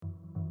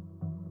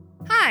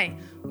Hi,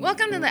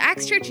 welcome to the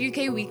Acts Church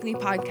UK Weekly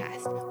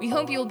Podcast. We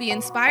hope you'll be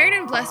inspired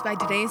and blessed by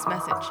today's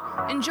message.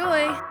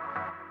 Enjoy!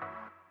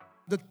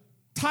 The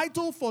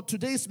title for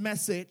today's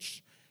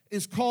message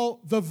is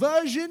called The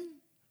Virgin,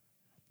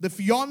 the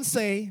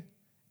Fiancé,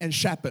 and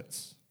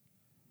Shepherds.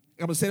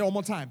 I'm going to say it one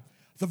more time.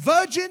 The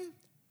Virgin,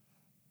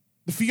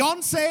 the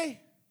Fiancé,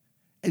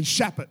 and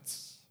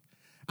Shepherds.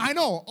 I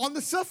know, on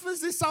the surface,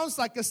 this sounds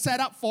like a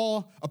setup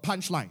for a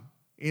punchline.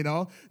 You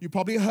know, you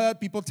probably heard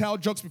people tell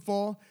jokes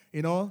before.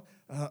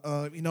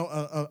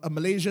 A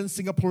Malaysian,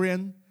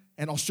 Singaporean,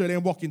 and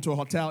Australian walk into a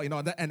hotel.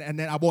 And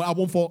then I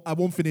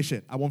won't finish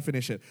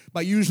it.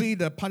 But usually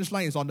the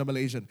punchline is on the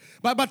Malaysian.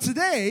 But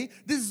today,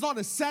 this is not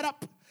a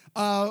setup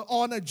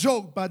on a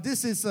joke, but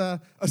this is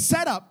a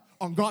setup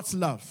on God's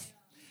love.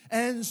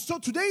 And so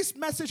today's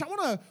message, I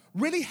want to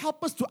really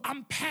help us to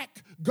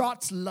unpack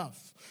God's love.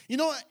 You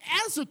know,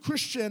 as a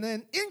Christian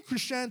and in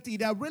Christianity,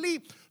 there are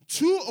really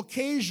two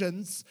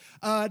occasions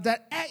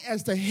that act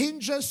as the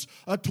hinges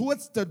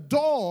towards the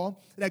door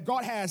that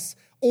God has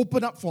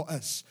opened up for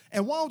us.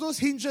 And one of those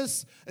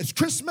hinges is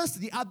Christmas,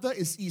 the other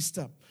is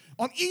Easter.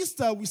 On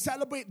Easter, we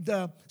celebrate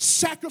the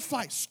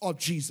sacrifice of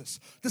Jesus,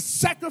 the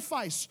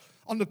sacrifice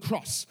on the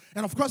cross,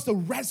 and of course the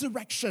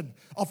resurrection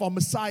of our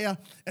Messiah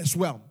as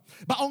well.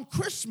 But on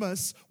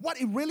Christmas, what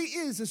it really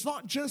is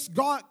not just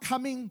God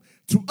coming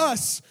to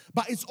us,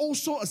 but it's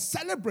also a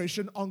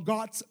celebration on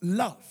God's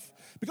love.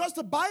 Because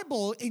the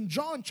Bible in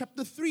John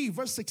chapter 3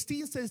 verse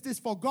 16 says this,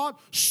 "For God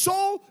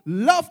so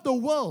loved the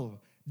world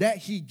that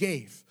He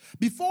gave."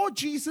 Before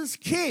Jesus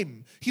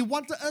came, He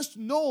wanted us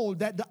to know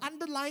that the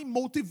underlying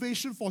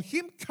motivation for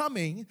Him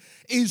coming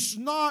is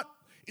not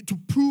to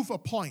prove a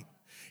point.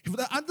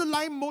 The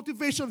underlying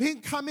motivation of Him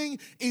coming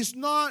is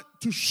not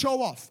to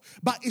show off,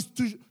 but is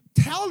to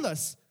tell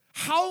us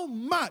how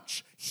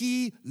much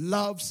He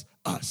loves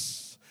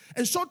us.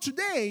 And so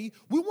today,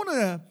 we want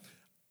to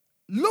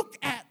look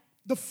at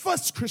the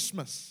first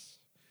Christmas,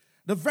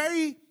 the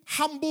very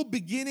humble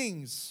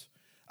beginnings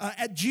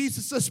at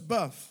Jesus'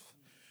 birth,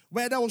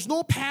 where there was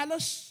no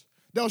palace,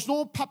 there was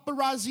no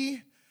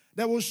paparazzi,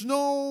 there was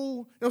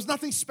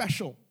nothing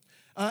special,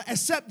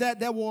 except that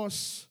there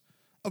was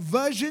a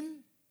virgin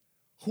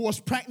who was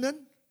pregnant.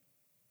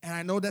 And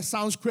I know that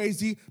sounds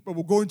crazy, but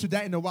we'll go into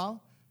that in a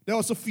while. There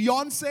was a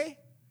fiancé,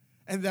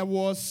 and there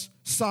was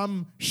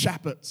some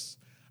shepherds.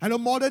 I know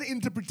modern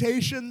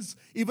interpretations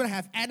even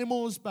have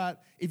animals,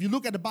 but if you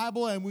look at the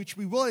Bible, and which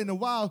we will in a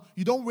while,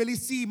 you don't really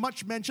see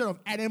much mention of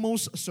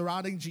animals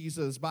surrounding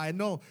Jesus. But I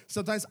know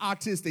sometimes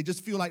artists, they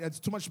just feel like there's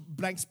too much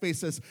blank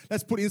spaces.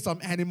 Let's put in some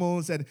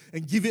animals and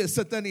give it a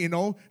certain,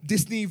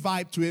 Disney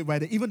vibe to it,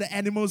 where even the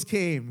animals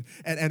came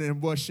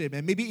and worship.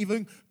 And maybe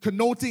even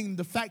connoting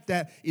the fact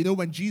that,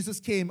 when Jesus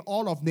came,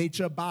 all of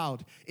nature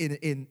bowed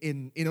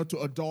to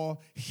adore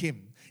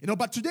Him.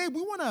 But today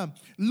we want to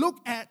look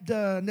at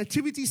the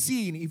nativity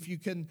scene, if you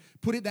can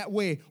put it that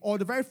way, or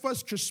the very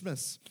first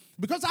Christmas.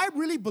 Because I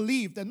really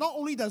believe that not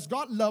only does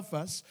God love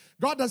us,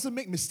 God doesn't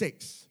make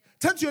mistakes.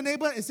 Turn to your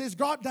neighbor and say,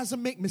 God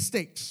doesn't make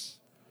mistakes.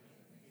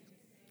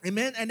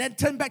 Amen. And then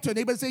turn back to your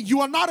neighbor and say,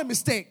 you are not a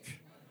mistake.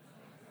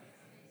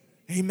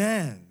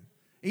 Amen.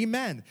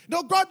 Amen.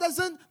 No, God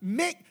doesn't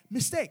make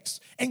mistakes.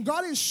 And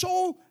God is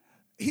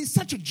He's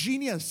such a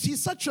genius.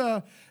 He's such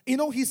a,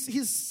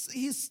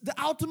 he's the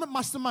ultimate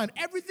mastermind.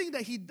 Everything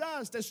that He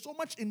does, there's so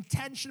much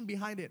intention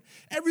behind it.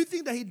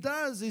 Everything that He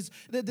does is,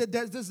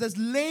 there's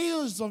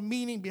layers of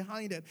meaning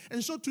behind it.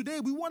 And so today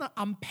we want to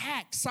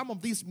unpack some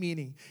of this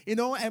meaning,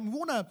 and we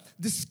want to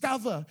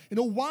discover,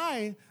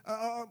 why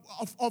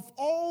of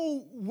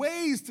all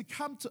ways to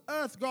come to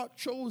earth, God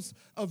chose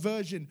a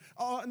virgin.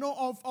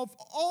 Of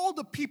all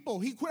the people,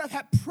 He could have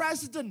had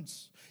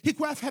presidents. He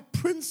could have had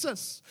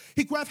princes.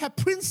 He could have had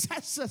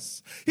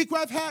princesses. He could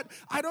have had,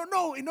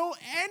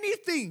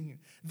 anything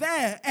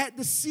there at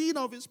the scene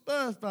of His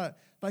birth. But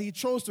He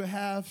chose to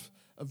have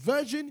a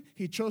virgin.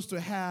 He chose to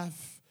have,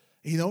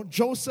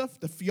 Joseph,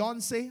 the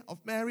fiancé of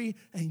Mary.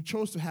 And He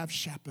chose to have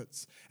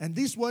shepherds. And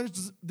these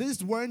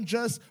weren't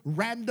just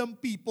random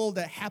people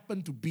that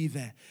happened to be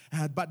there.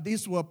 But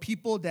these were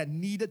people that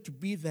needed to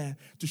be there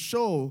to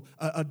show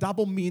a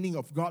double meaning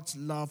of God's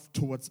love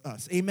towards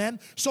us.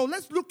 Amen? So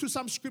let's look to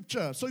some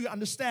scripture so you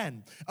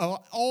understand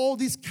all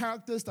these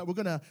characters that we're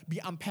going to be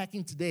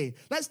unpacking today.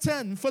 Let's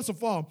turn, first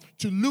of all,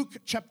 to Luke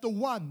chapter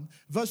 1,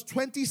 verse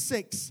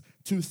 26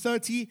 to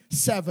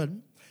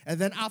 37. And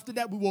then after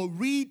that, we will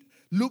read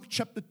Luke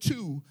chapter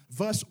 2,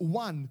 verse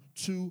 1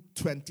 to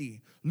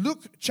 20.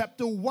 Luke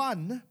chapter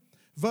 1,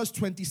 verse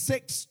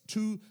 26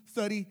 to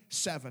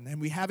 37.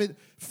 And we have it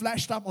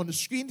flashed up on the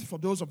screen for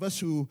those of us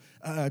who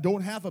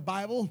don't have a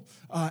Bible.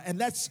 And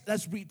let's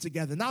read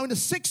together. Now in the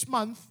 6th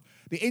month,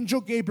 the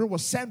angel Gabriel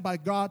was sent by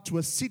God to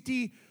a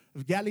city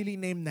of Galilee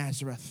named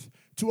Nazareth,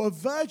 to a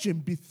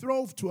virgin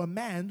betrothed to a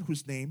man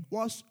whose name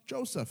was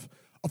Joseph,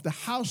 of the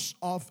house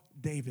of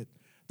David.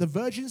 The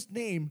virgin's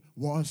name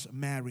was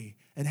Mary.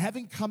 And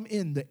having come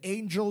in, the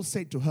angel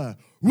said to her,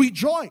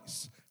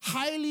 "Rejoice,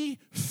 highly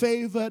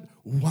favored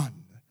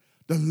one.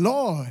 The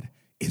Lord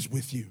is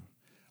with you.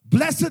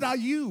 Blessed are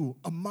you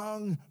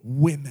among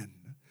women."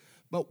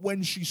 But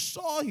when she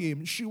saw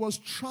him, she was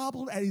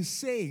troubled at his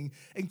saying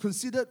and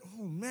considered,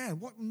 oh man,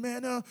 what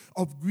manner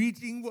of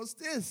greeting was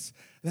this?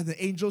 Then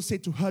the angel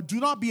said to her, do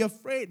not be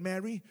afraid,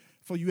 Mary,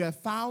 for you have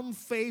found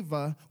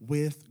favor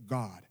with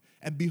God.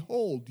 And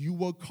behold, you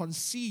will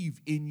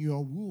conceive in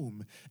your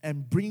womb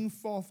and bring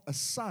forth a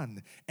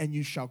son, and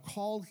you shall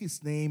call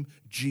his name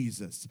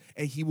Jesus.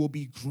 And he will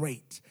be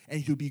great,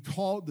 and he'll be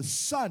called the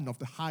Son of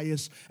the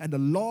Highest, and the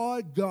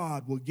Lord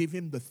God will give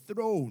him the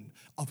throne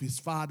of his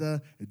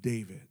father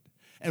David.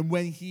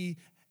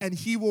 And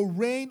he will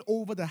reign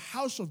over the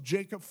house of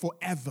Jacob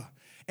forever,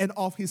 and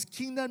of his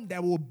kingdom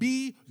there will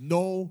be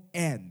no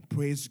end.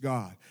 Praise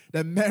God.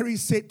 Then Mary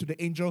said to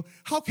the angel,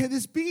 how can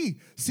this be,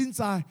 since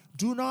I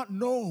do not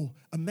know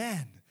a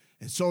man?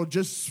 And so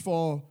just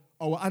for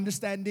our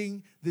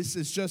understanding, this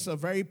is just a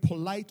very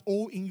polite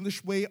old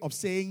English way of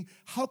saying,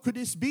 how could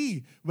this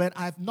be when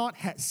I've not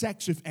had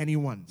sex with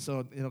anyone?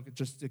 So,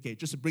 just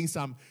to bring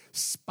some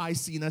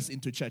spiciness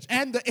into church.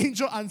 And the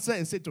angel answered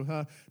and said to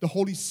her, the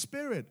Holy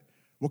Spirit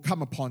will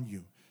come upon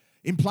you,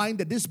 implying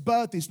that this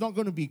birth is not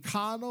going to be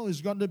carnal, it's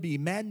going to be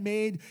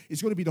man-made,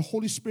 it's going to be the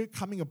Holy Spirit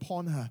coming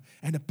upon her,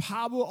 and the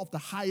power of the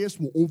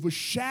highest will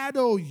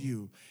overshadow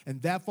you,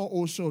 and therefore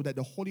also that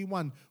the Holy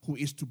One who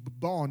is to be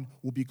born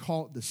will be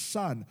called the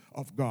Son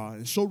of God.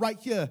 And so right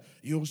here,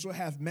 you also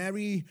have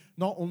Mary.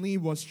 Not only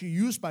was she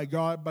used by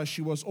God, but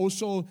she was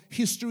also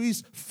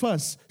history's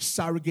first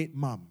surrogate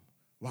mom.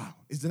 Wow,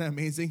 isn't that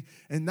amazing?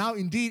 And now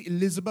indeed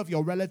Elizabeth,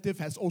 your relative,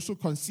 has also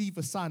conceived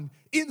a son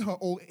in her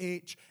old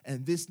age,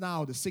 and this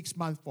now the 6th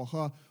month for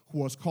her who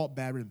was called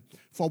barren.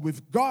 For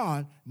with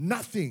God,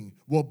 nothing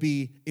will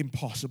be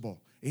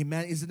impossible.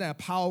 Amen. Isn't that a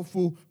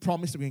powerful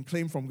promise that we can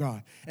claim from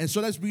God? And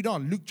so let's read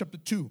on. Luke chapter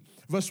 2,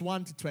 verse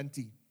 1 to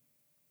 20.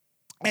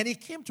 And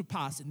it came to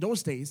pass in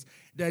those days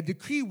that a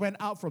decree went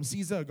out from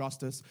Caesar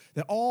Augustus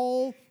that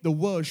all the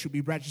world should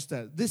be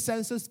registered. This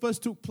census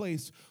first took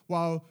place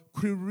while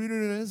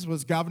Quirinius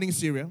was governing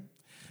Syria.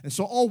 And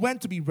so all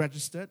went to be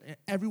registered,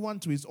 everyone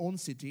to his own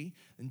city.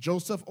 And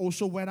Joseph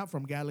also went up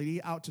from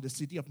Galilee out to the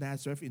city of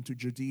Nazareth into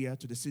Judea,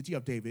 to the city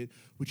of David,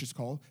 which is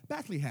called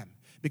Bethlehem,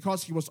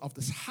 because he was of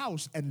the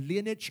house and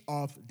lineage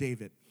of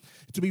David,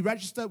 to be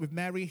registered with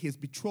Mary, his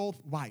betrothed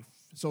wife.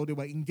 So they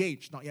were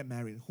engaged, not yet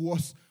married, who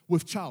was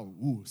with child.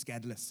 Ooh,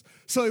 scandalous.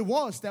 So it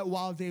was that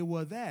while they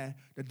were there,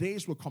 the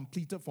days were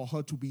completed for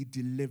her to be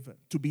delivered.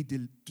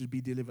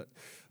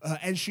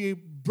 And she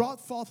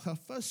brought forth her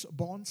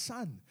firstborn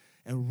son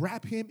and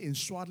wrapped him in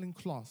swaddling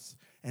cloths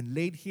and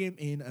laid him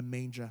in a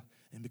manger.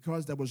 And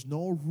because there was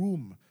no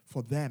room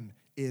for them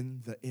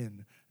in the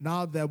inn.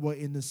 Now there were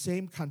in the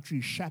same country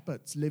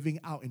shepherds living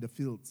out in the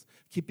fields,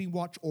 keeping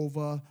watch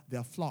over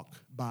their flock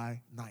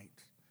by night.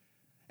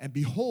 And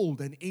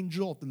behold, an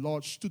angel of the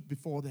Lord stood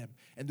before them,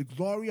 and the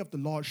glory of the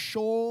Lord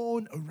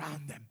shone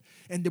around them.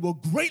 And they were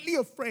greatly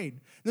afraid.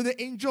 Then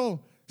the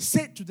angel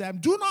said to them,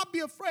 do not be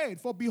afraid,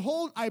 for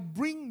behold, I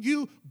bring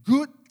you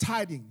good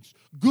tidings,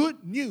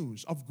 good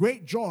news of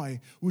great joy,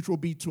 which will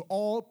be to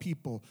all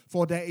people.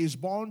 For there is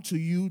born to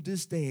you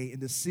this day in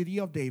the city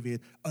of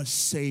David a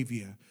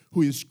Savior,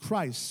 who is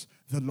Christ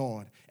the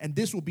Lord. And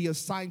this will be a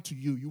sign to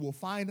you. You will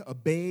find a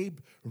babe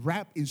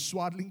wrapped in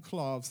swaddling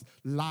cloths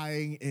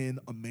lying in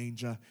a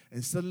manger.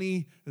 And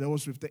suddenly there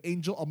was with the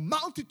angel a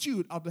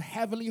multitude of the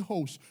heavenly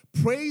hosts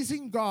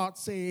praising God,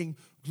 saying,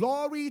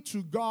 glory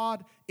to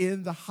God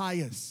in the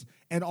highest,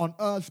 and on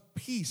earth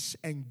peace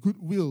and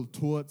goodwill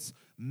towards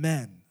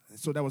men.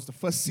 So that was the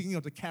first singing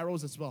of the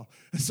carols as well.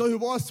 So it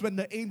was when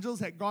the angels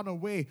had gone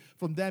away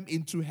from them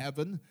into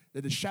heaven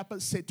that the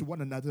shepherds said to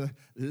one another,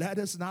 let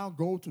us now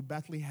go to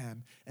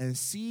Bethlehem and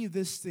see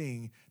this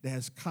thing that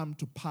has come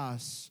to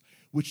pass,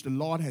 which the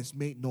Lord has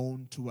made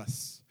known to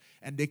us.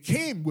 And they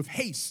came with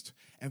haste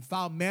and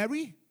found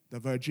Mary, the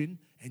virgin,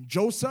 and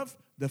Joseph,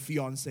 the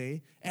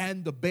fiancé,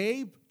 and the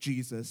babe,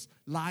 Jesus,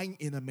 lying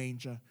in a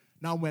manger.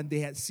 Now when they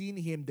had seen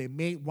him, they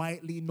made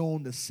widely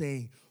known the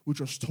saying which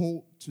was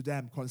told to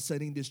them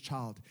concerning this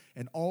child.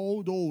 And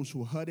all those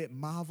who heard it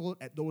marveled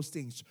at those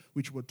things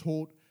which were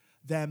told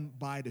them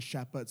by the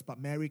shepherds. But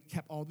Mary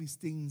kept all these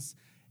things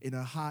in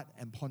her heart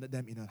and pondered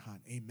them in her heart.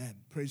 Amen.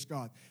 Praise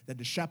God. Then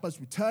the shepherds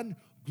returned,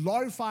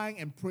 glorifying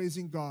and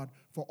praising God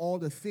for all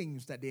the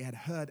things that they had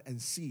heard and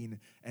seen,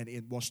 and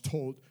it was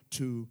told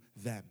to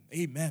them.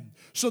 Amen.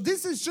 So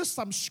this is just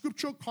some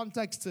scriptural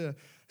context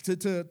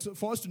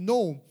for us to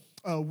know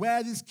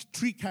where these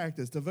three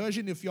characters, the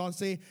virgin, the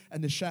fiancé,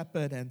 and the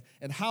shepherd,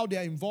 and how they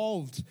are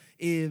involved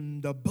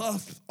in the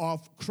birth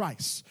of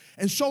Christ.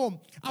 And so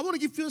I want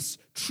to give you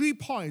 3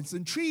 points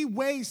and 3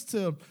 ways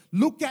to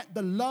look at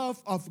the love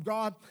of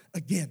God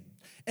again.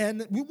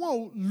 And we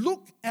will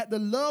look at the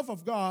love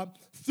of God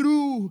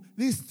through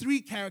these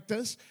 3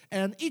 characters,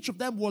 and each of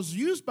them was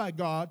used by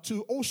God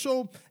to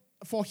also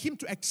for him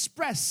to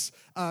express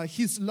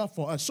his love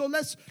for us. So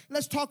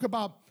let's talk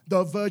about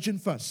the virgin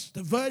first,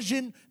 the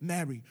Virgin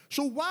Mary.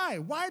 So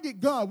why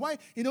did God?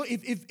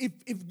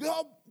 If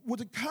God were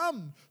to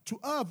come to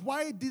earth,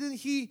 why didn't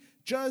he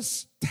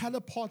just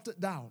teleport it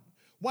down?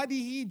 Why did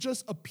he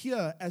just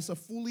appear as a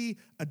fully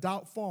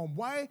adult form?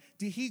 Why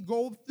did he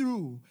go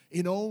through,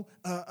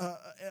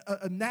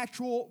 a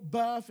natural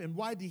birth? And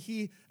why did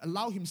he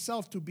allow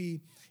himself to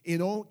be,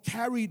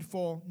 carried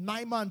for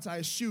 9 months, I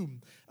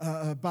assume,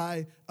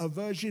 by a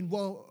virgin?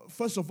 Well,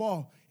 first of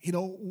all,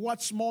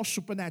 what's more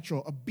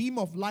supernatural? A beam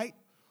of light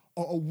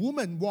or a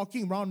woman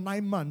walking around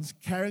 9 months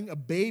carrying a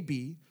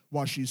baby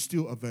while she's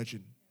still a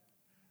virgin?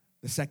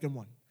 The second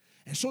one.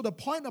 And so the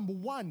point number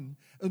one,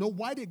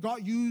 why did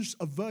God use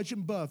a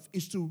virgin birth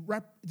is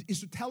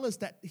to tell us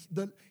that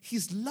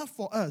His love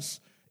for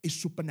us is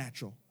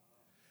supernatural.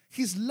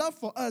 His love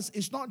for us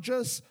is not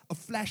just a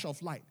flash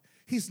of light.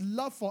 His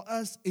love for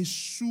us is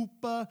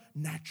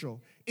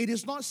supernatural. It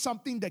is not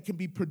something that can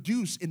be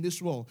produced in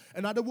this world.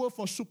 Another word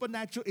for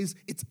supernatural is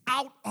it's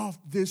out of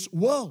this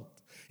world.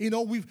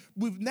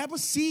 We've never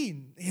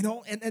seen,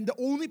 and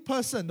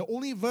the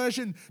only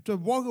virgin to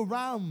walk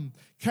around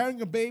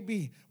carrying a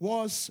baby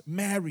was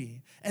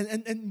Mary.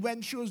 And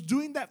when she was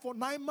doing that for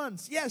 9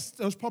 months, yes,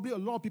 there was probably a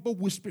lot of people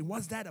whispering,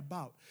 what's that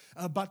about?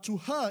 But to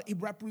her, it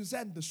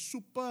represents the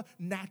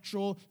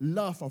supernatural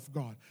love of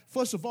God.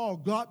 First of all,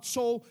 God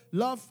so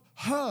loved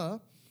her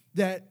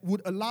that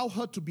would allow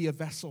her to be a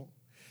vessel.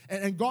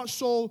 And God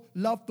so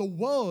loved the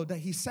world that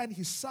He sent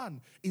His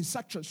Son in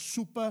such a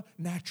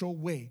supernatural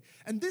way.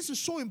 And this is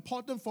so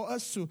important for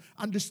us to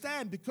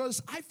understand,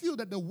 because I feel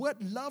that the word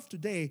love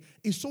today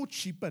is so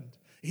cheapened.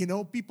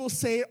 People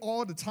say it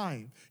all the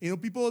time.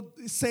 People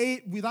say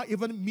it without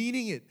even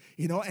meaning it.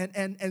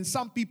 And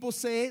some people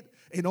say it,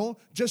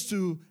 just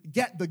to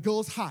get the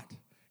girl's heart.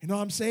 You know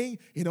what I'm saying?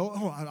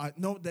 I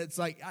know that's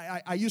like,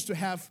 I used to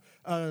have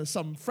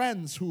some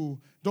friends who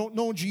don't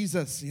know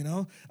Jesus,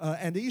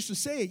 and they used to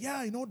say,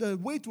 the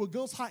way to a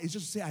girl's heart is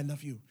just to say, I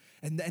love you.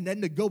 And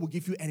then the girl will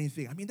give you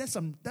anything. I mean, that's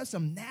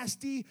some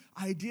nasty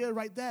idea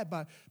right there,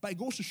 but it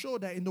goes to show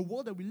that in the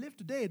world that we live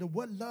today, the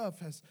word love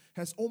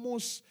has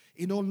almost,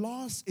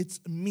 lost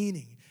its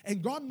meaning.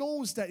 And God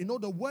knows that,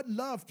 the word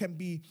love can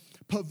be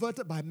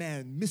perverted by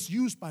man,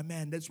 misused by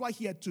man. That's why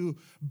He had to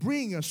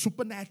bring a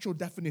supernatural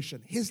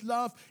definition. His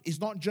love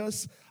is not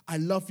just, I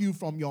love you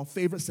from your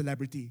favorite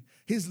celebrity.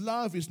 His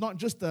love is not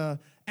just the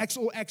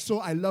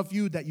XOXO, I love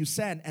you that you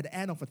send at the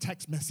end of a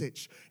text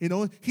message.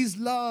 His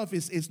love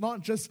is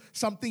not just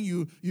something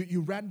you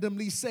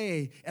randomly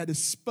say at the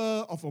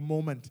spur of a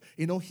moment.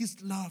 His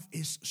love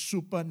is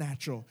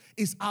supernatural.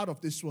 It's out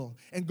of this world.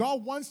 And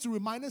God wants to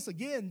remind us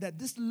again that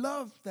this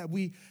love that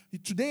we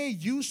today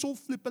use so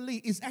flippantly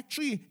is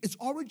actually, its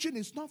origin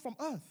is not from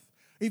earth.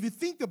 If you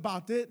think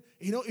about it,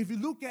 if you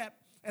look at,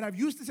 and I've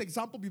used this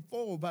example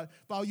before, but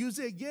I'll use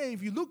it again.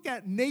 If you look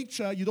at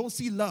nature, you don't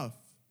see love.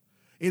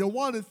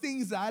 One of the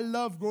things that I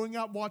loved growing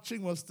up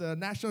watching was the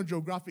National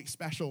Geographic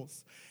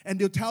specials. And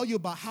they'll tell you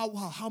about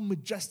how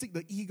majestic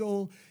the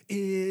eagle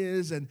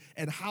is, and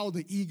how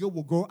the eagle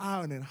will go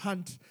out and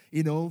hunt,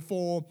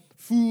 for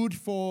food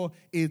for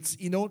its,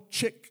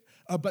 chick.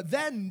 But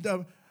then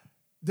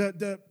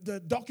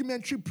the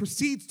documentary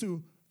proceeds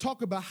to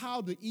talk about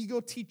how the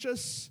eagle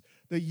teaches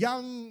the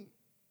young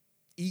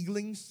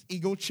eaglings,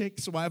 eagle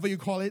chicks, whatever you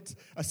call it.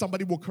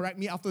 Somebody will correct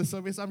me after the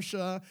service, I'm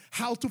sure,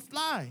 how to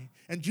fly.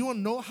 And do you want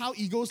to know how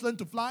eagles learn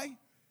to fly?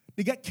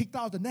 They get kicked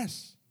out of the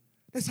nest.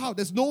 That's how.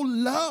 There's no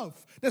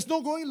love. There's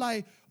no going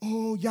like,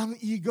 oh, young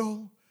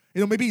eagle.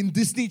 Maybe in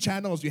Disney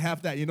channels you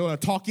have that, a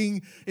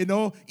talking,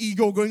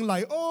 eagle going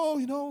like,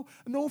 oh,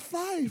 no,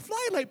 fly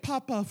like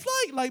Papa,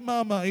 fly like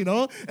Mama, And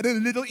then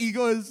the little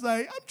eagle is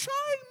like, I'm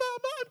trying,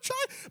 Mama, I'm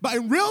trying. But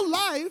in real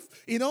life,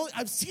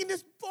 I've seen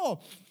this before.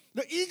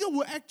 The eagle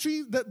will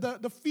actually,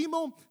 the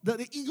female,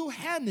 the eagle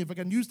hen, if I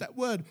can use that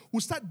word,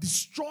 will start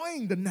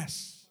destroying the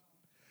nest.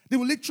 They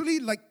will literally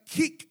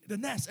kick the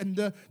nest, and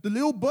the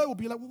little bird will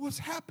be like, what's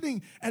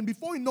happening? And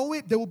before you know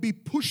it, they will be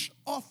pushed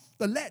off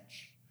the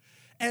ledge.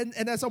 And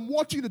as I'm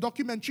watching the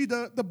documentary,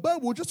 the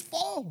bird will just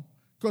fall,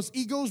 because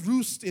eagles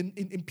roost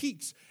in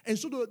peaks. And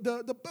so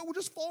the bird will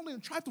just fall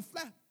and try to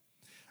flap.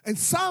 And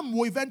some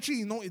will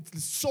eventually,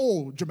 it's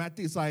so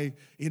dramatic. It's like,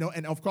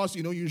 and of course,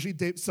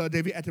 usually Sir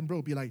David Attenborough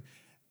will be like,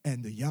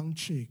 and the young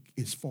chick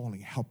is falling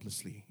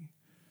helplessly.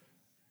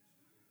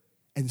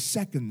 And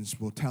seconds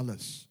will tell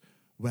us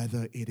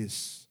whether it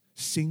is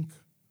sink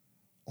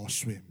or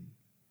swim.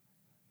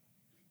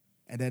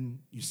 And then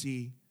you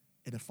see,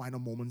 in the final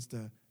moments,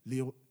 the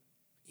little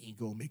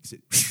eagle makes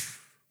it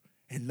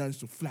and learns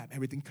to flap.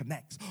 Everything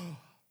connects.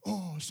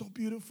 Oh, so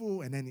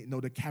beautiful. And then,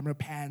 the camera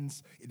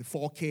pans in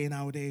 4K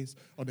nowadays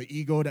on the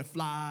eagle that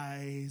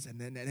flies. And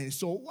then it's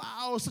so,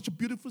 wow, such a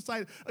beautiful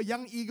sight. A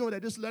young eagle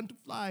that just learned to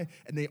fly.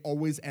 And it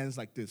always ends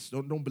like this.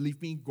 Don't believe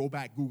me? Go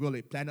back, Google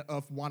it. Planet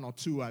Earth 1 or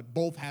 2. I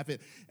both have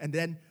it. And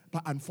then,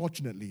 but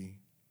unfortunately,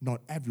 not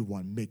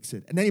everyone makes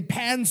it. And then it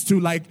pans to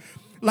like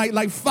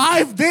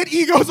 5 dead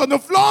eagles on the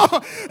floor.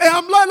 And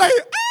I'm like,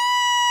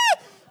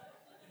 ah!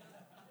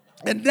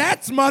 And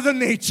that's Mother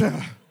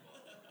Nature.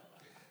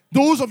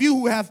 Those of you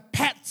who have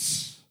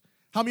pets,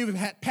 how many of you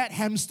have had pet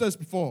hamsters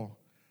before?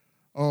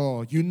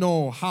 Oh, you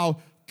know how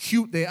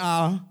cute they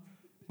are,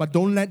 but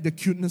don't let the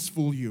cuteness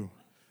fool you.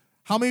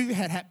 How many of you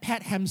had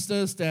pet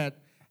hamsters that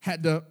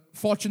had the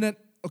fortunate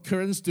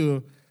occurrence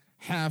to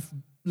have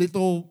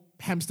little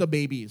hamster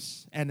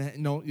babies. And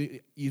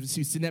you've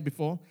seen that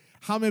before.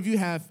 How many of you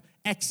have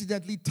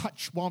accidentally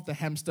touched one of the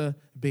hamster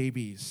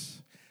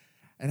babies?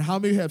 And how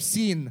many have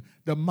seen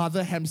the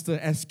mother hamster,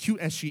 as cute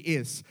as she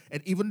is?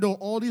 And even though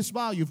all this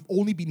while you've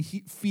only been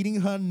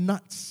feeding her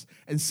nuts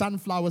and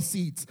sunflower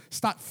seeds,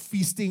 start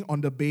feasting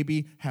on the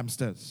baby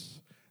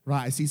hamsters.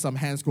 Right, I see some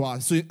hands go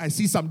out. So I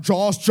see some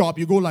jaws drop.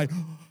 You go like,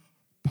 oh,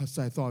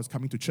 Pastor, I thought I was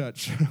coming to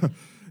church.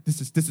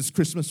 This is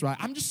Christmas, right?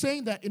 I'm just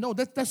saying that,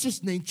 that's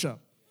just nature,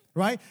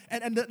 right?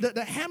 And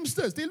the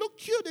hamsters, they look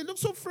cute. They look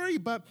so furry.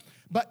 But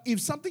if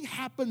something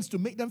happens to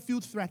make them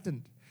feel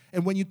threatened,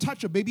 and when you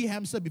touch a baby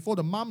hamster before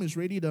the mom is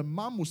ready, the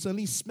mom will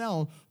suddenly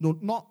smell,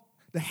 not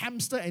the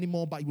hamster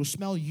anymore, but it will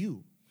smell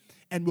you.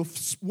 And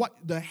what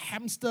the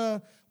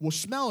hamster will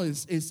smell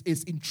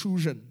is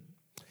intrusion.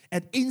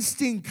 And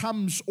instinct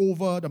comes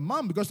over the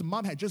mom because the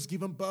mom had just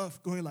given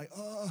birth, going like,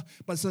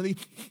 but suddenly,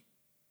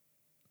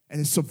 and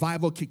then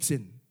survival kicks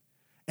in.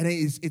 And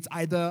it's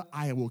either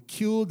I will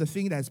kill the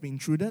thing that has been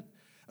intruded,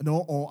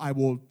 or I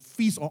will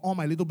feast on all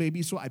my little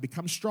babies so I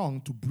become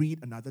strong to breed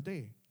another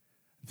day.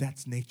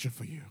 That's nature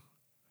for you.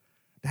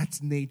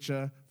 That's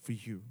nature for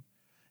you.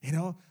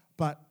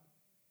 But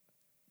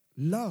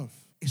love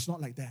is not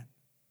like that.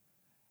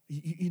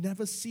 You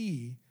never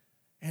see.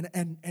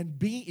 And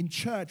being in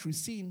church, we've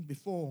seen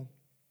before,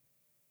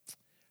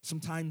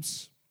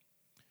 sometimes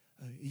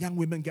young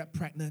women get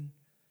pregnant.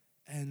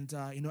 And,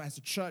 as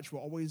a church,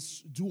 we'll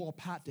always do our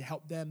part to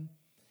help them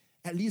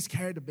at least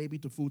carry the baby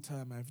to full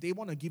term. If they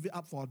want to give it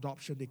up for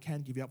adoption, they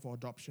can give it up for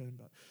adoption.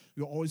 But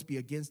we'll always be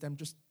against them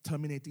just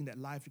terminating that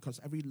life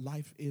because every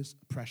life is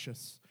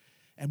precious.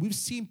 And we've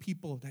seen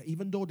people that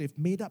even though they've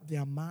made up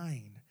their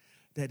mind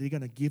that they're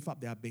going to give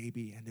up their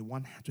baby and they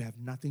want to have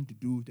nothing to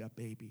do with their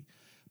baby,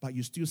 but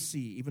you still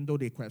see, even though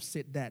they could have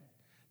said that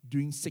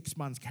during 6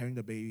 months carrying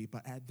the baby,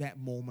 but at that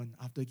moment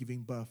after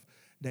giving birth,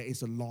 there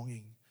is a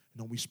longing.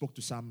 We spoke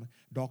to some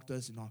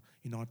doctors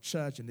in our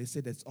church, and they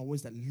said there's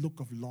always that look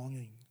of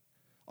longing,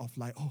 of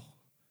like,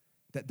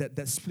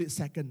 that split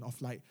second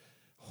of like,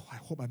 I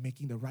hope I'm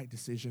making the right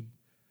decision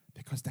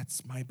because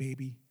that's my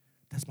baby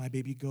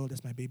girl,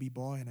 that's my baby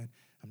boy, and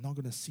I'm not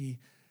going to see.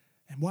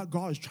 And what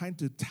God is trying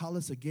to tell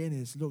us again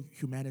is, look,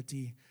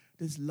 humanity,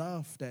 this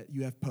love that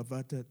you have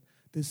perverted,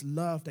 this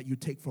love that you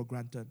take for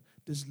granted,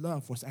 this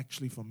love was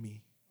actually for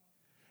me.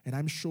 And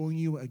I'm showing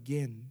you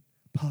again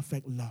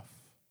perfect love.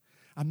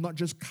 I'm not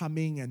just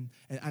coming and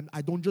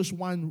I don't just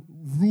want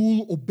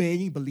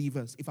rule-obeying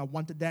believers. If I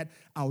wanted that,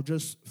 I'll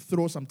just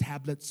throw some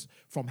tablets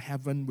from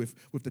heaven with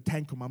the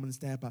 10 Commandments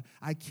there. But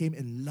I came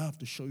in love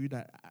to show you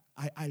that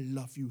I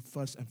love you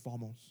first and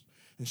foremost.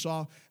 And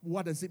so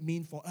what does it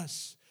mean for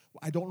us?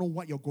 I don't know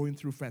what you're going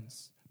through,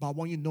 friends. But I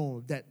want you to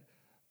know that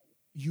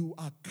you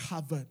are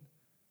covered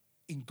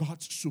in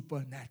God's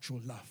supernatural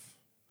love.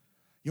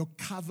 You're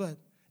covered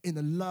in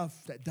a love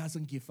that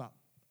doesn't give up.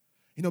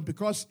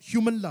 Because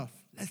human love,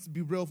 let's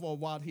be real for a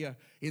while here.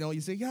 You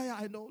say, yeah,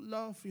 I know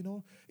love,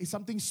 it's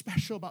something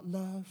special about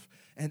love.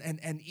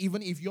 And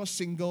even if you're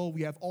single,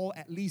 we have all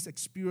at least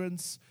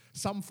experienced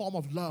some form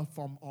of love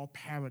from our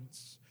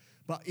parents.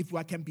 But if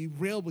I can be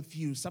real with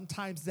you,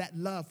 sometimes that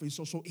love is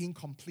also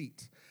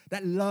incomplete.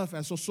 That love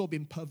has also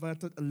been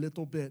perverted a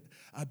little bit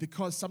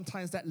because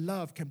sometimes that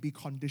love can be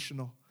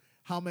conditional.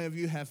 How many of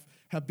you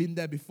have been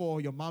there before?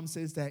 Your mom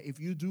says that if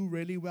you do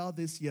really well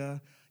this year,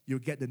 you'll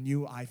get the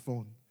new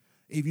iPhone.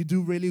 If you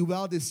do really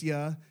well this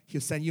year,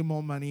 he'll send you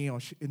more money, or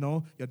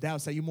your dad will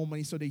send you more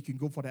money so that you can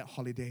go for that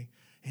holiday.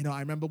 I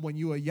remember when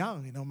you were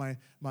young,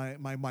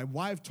 my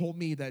wife told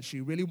me that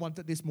she really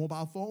wanted this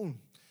mobile phone.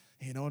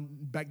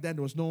 Back then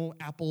there was no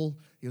Apple,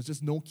 it was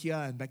just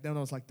Nokia, and back then it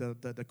was like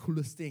the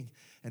coolest thing.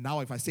 And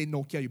now if I say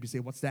Nokia, you'll be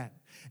saying, what's that?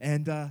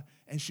 And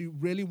she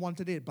really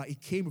wanted it, but it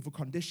came with a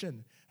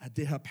condition.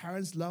 Did her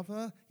parents love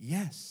her?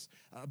 Yes.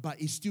 But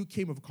it still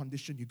came with a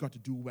condition: you got to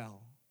do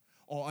well.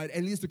 Or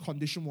at least the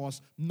condition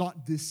was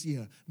not this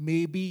year,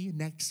 maybe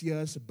next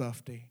year's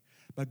birthday.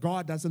 But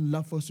God doesn't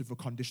love us with a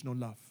conditional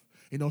love.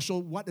 So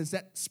what does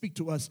that speak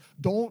to us?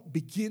 Don't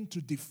begin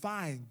to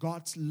define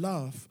God's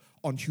love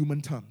on human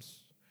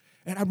terms.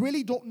 And I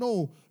really don't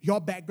know your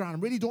background. I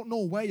really don't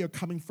know where you're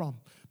coming from.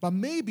 But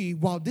maybe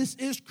while this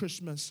is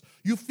Christmas,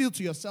 you feel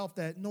to yourself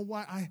that,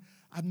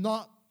 I've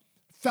not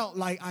felt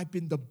like I've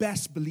been the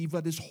best believer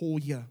this whole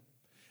year.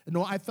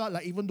 I felt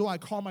like even though I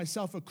call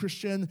myself a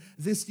Christian,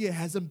 this year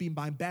hasn't been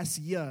my best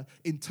year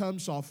in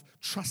terms of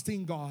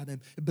trusting God and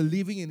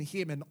believing in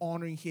Him and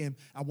honoring Him.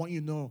 I want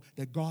you to know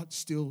that God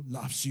still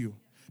loves you,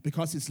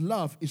 because His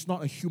love is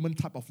not a human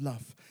type of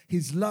love.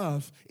 His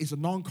love is a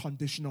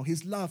non-conditional.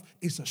 His love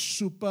is a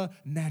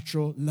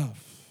supernatural love.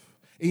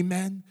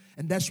 Amen?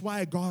 And that's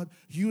why God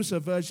used a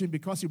virgin,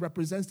 because it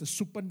represents the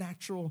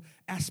supernatural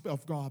aspect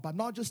of God. But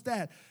not just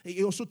that,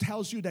 it also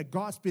tells you that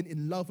God's been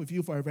in love with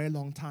you for a very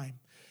long time.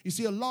 You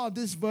see, a lot of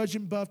this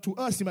virgin birth to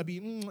us, it might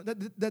be,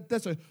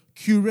 that's a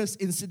curious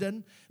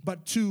incident.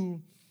 But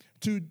to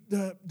to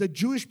the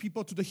Jewish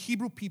people, to the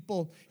Hebrew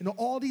people,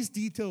 all these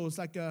details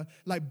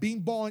like being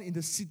born in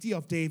the city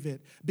of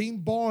David, being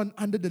born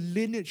under the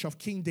lineage of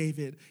King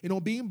David,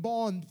 being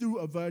born through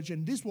a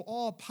virgin. These were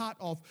all part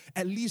of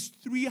at least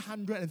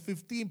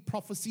 315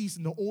 prophecies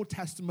in the Old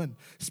Testament,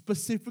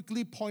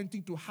 specifically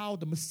pointing to how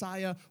the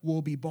Messiah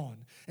will be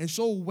born. And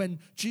so when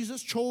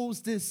Jesus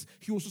chose this,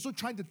 he was also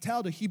trying to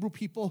tell the Hebrew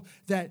people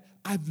that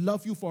I've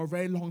loved you for a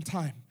very long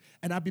time.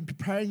 And I've been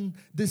preparing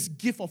this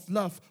gift of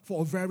love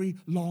for a very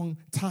long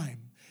time.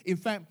 In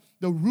fact,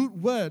 the root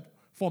word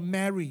for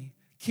Mary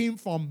came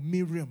from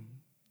Miriam.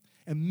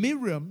 And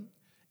Miriam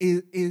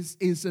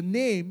is a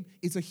name,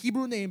 it's a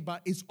Hebrew name,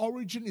 but its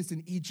origin is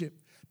in Egypt.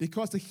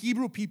 Because the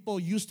Hebrew people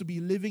used to be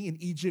living in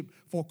Egypt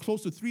for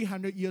close to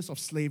 300 years of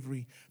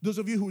slavery. Those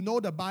of you who know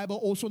the Bible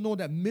also know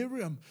that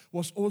Miriam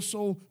was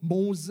also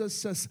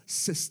Moses'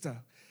 sister.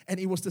 And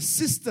it was the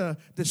sister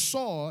that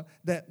saw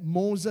that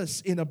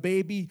Moses in a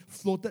baby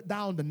floated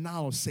down the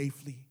Nile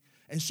safely.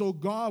 And so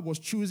God was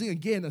choosing,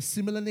 again, a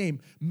similar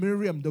name,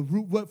 Miriam, the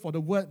root word for the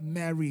word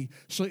Mary.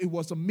 So it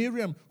was a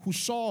Miriam who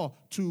saw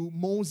to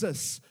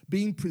Moses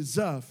being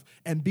preserved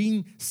and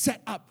being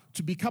set up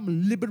to become a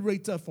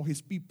liberator for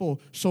his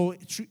people. So,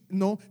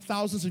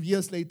 thousands of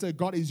years later,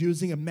 God is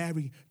using a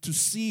Mary to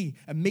see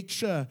and make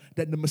sure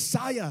that the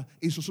Messiah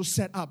is also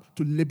set up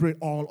to liberate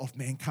all of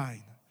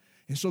mankind.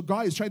 And so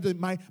God is trying to,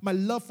 my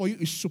love for you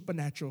is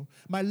supernatural.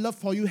 My love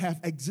for you have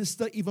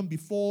existed even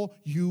before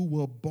you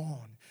were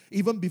born.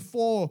 Even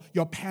before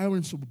your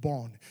parents were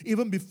born.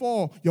 Even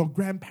before your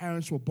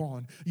grandparents were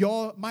born.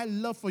 My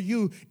love for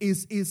you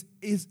is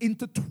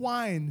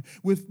intertwined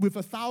with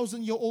a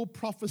 1,000-year-old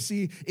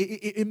prophecy.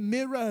 It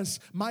mirrors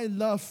my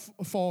love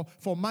for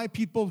my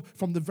people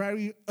from the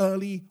very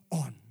early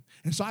on.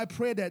 And so I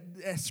pray that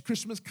as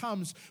Christmas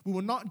comes, we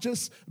will not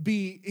just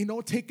be,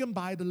 taken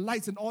by the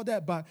lights and all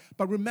that, but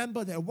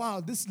remember that,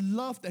 wow, this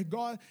love that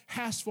God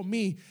has for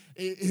me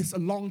is a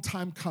long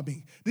time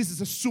coming. This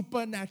is a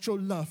supernatural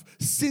love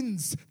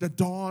since the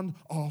dawn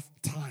of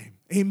time.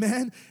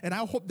 Amen? And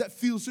I hope that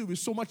fills you with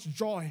so much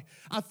joy.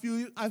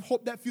 I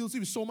hope that fills you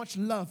with so much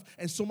love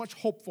and so much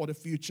hope for the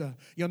future.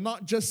 You're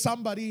not just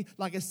somebody,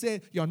 like I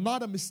said, you're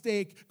not a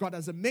mistake. God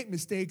doesn't make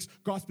mistakes.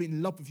 God's been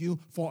in love with you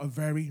for a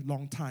very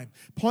long time.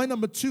 Point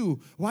number 2,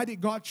 why did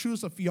God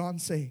choose a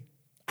fiancé?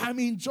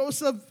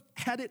 Joseph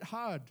had it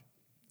hard.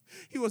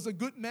 He was a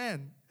good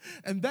man.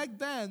 And back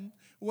then,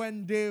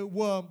 when they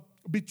were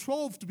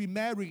betrothed to be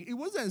married, it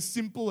wasn't as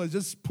simple as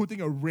just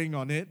putting a ring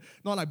on it.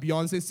 Not like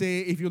Beyonce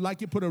say, if you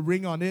like it, put a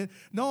ring on it.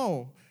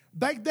 No.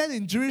 Back then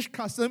in Jewish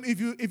custom, if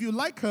you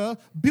like her,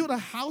 build a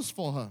house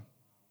for her.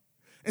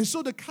 And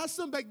so the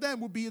custom back then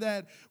would be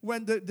that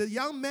when the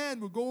young man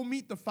would go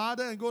meet the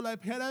father and go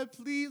like, can I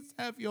please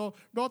have your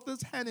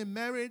daughter's hand in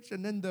marriage?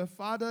 And then the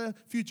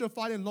future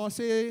father-in-law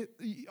say,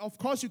 of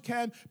course you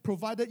can,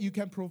 provided you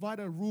can provide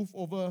a roof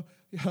over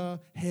her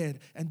head.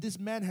 And this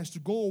man has to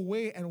go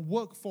away and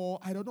work for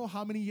I don't know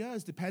how many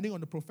years, depending on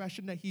the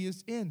profession that he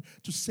is in,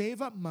 to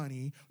save up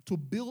money to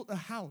build a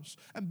house.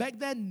 And back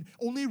then,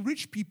 only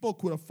rich people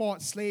could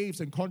afford slaves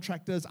and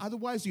contractors.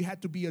 Otherwise, you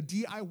had to be a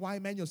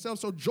DIY man yourself.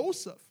 So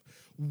Joseph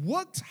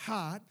worked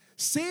hard,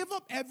 saved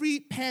up every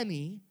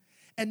penny,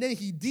 and then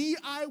he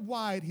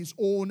DIY'd his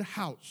own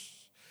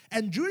house.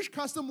 And Jewish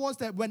custom was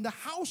that when the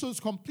house was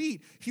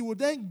complete, he would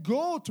then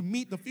go to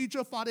meet the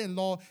future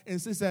father-in-law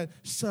and say that,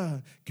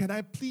 sir, can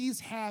I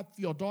please have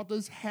your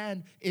daughter's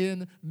hand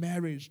in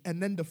marriage?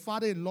 And then the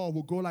father-in-law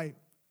will go like,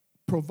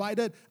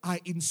 provided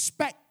I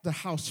inspect the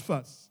house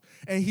first.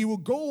 And he will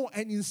go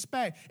and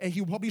inspect, and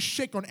he will probably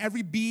shake on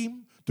every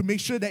beam to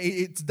make sure that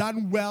it's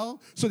done well,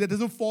 so that it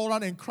doesn't fall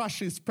on and crush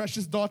his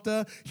precious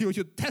daughter. He'll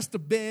test the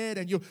bed,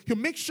 and he'll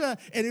make sure,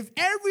 and if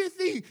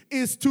everything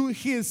is to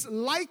his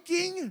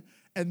liking,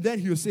 and then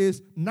he'll say,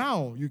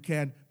 now you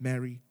can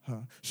marry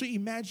her. So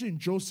imagine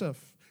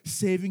Joseph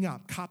saving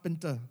up,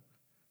 carpenter,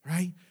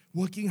 right?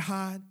 Working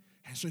hard.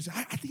 And so he said,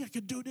 I think I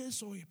can do this.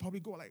 So he'll probably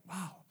go like,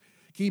 wow.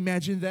 Can you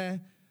imagine that?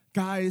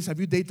 Guys, have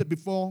you dated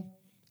before?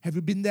 Have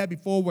you been there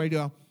before where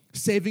you're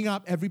saving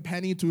up every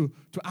penny to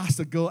ask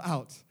the girl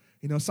out?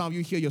 Some of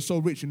you here, you're so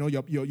rich,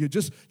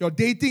 you're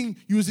dating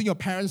using your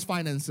parents'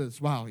 finances.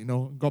 Wow,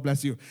 God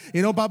bless you.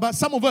 But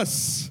some of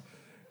us,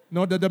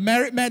 the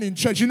married man in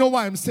church, you know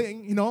what I'm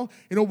saying? When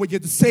you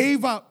have to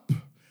save up,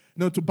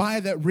 to buy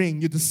that ring.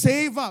 You have to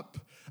save up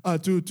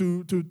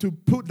to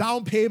put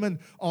down payment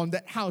on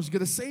that house. You got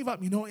to save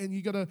up, and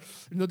you got to,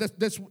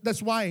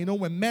 that's why,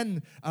 when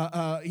men,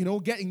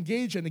 get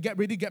engaged and they get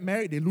ready to get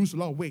married, they lose a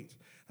lot of weight.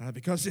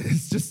 Because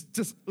it's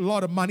just a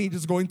lot of money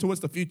just going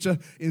towards the future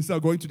instead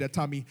of going to their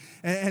tummy.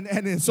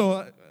 And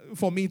so,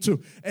 for me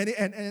too.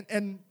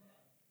 And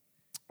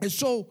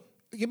so,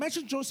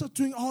 imagine Joseph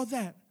doing all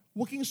that,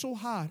 working so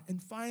hard,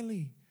 and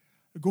finally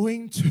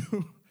going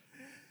to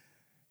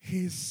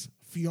his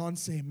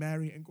fiancée,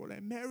 Mary, and go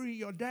like, Mary,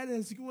 your dad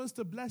has given us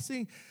the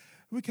blessing.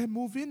 We can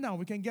move in now.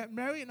 We can get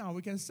married now.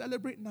 We can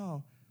celebrate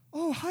now.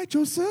 Oh, hi,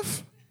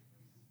 Joseph.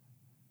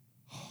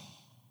 Can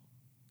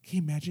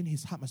you imagine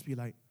his heart must be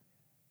like,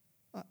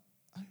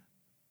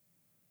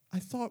 I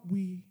thought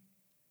we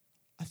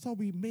I thought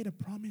we made a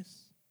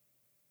promise.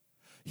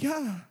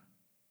 Yeah.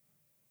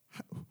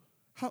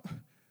 How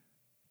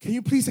can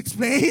you please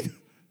explain?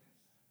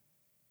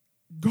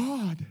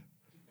 God.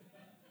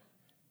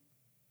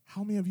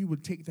 How many of you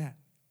would take that?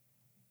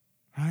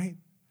 Right?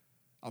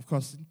 Of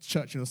course, in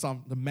church,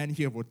 some the men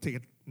here would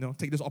take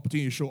this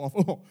opportunity to show off.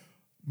 Oh,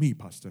 me,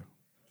 pastor.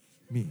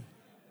 Me.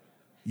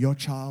 Your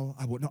child,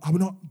 I would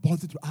not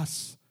bother to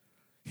ask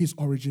his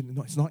origin.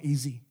 No, it's not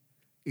easy.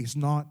 It's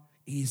not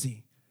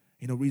easy.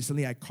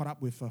 Recently I caught up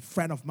with a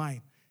friend of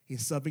mine.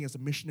 He's serving as a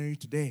missionary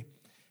today.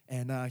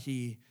 And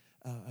he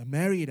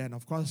married, and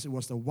of course it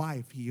was the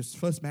wife. His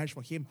first marriage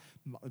for him,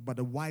 but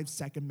the wife's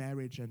second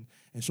marriage. And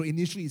so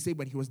initially he said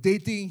when he was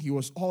dating, he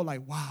was all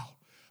like, wow,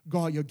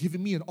 God, you're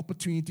giving me an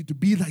opportunity to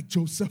be like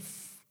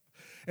Joseph.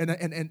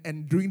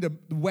 And during the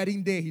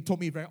wedding day, he told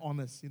me very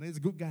honest. He's a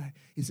good guy.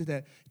 He said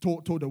that,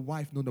 told the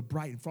wife, the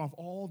bride, in front of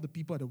all the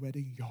people at the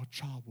wedding, your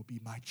child will be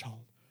my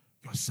child.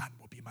 Your son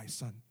will be my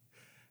son.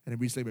 And then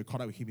recently we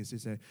caught up with him. He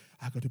says that,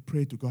 I got to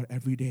pray to God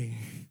every day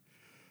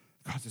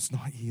because it's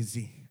not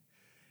easy.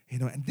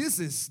 And this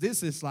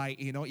is like,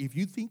 if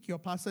you think your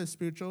pastor is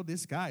spiritual,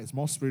 this guy is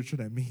more spiritual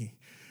than me.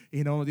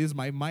 This is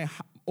my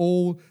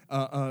old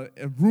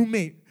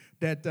roommate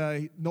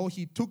that,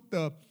 he took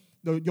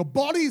your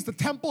body is the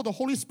temple of the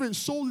Holy Spirit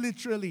so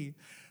literally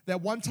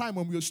that one time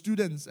when we were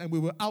students and we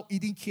were out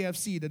eating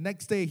KFC, the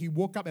next day he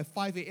woke up at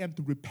 5 a.m.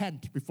 to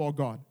repent before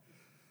God.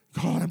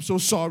 God, I'm so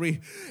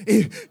sorry.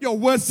 Your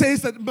word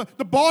says that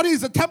the body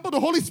is the temple of the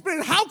Holy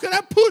Spirit. How can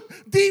I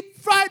put deep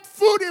fried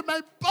food in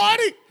my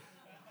body?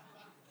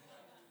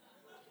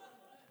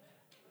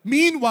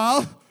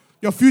 Meanwhile,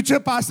 your future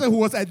pastor, who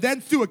was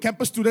then still a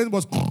campus student,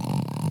 was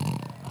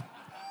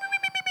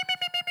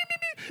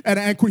and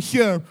I could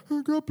hear,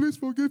 oh, God, please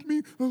forgive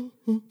me.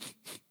 To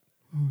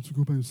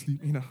go back to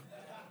sleep,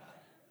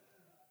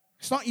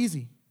 It's not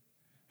easy.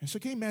 And so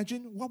can you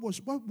imagine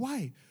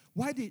why?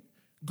 Why did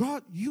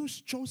God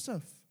use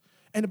Joseph?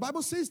 And the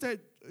Bible says that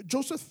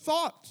Joseph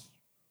thought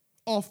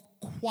of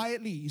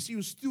quietly. You see, he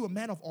was still a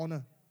man of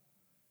honor.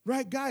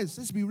 Right, guys,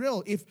 let's be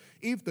real.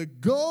 If the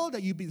girl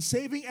that you've been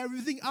saving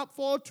everything up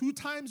for 2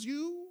 times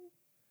you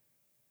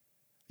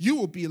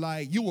will be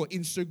like, you will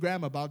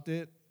Instagram about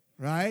it,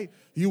 right?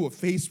 You will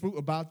Facebook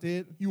about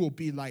it. You will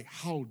be like,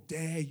 how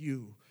dare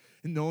you?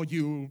 And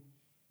you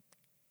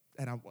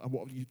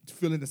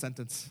fill in the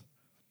sentence.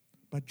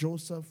 But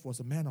Joseph was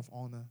a man of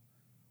honor,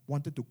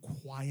 wanted to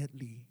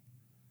quietly,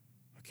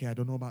 I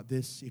don't know about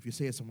this. If you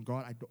say it's from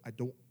God, I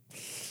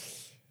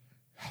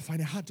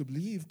find it hard to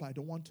believe, but I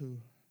don't want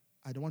to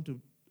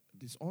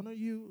dishonor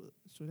you,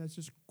 so let's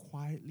just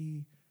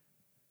quietly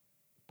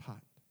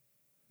part.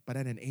 But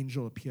then an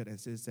angel appeared and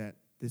says that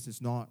this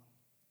is not,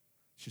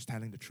 she's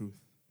telling the truth.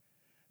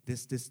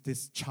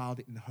 This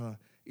child in her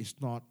is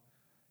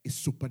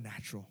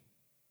supernatural.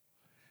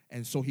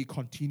 And so he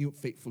continued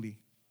faithfully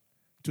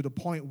to the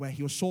point where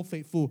he was so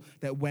faithful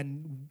that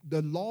when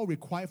the law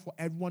required for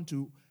everyone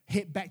to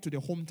head back to their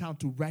hometown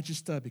to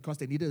register because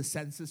they needed a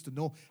census to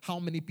know how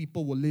many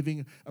people were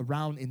living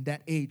around in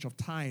that age of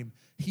time,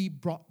 he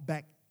brought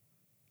back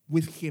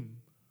with him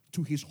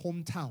to his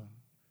hometown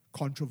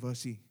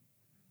controversy.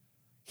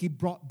 He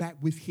brought back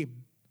with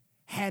him,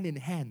 hand in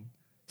hand,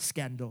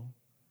 scandal.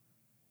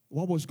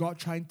 What was God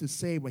trying to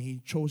say when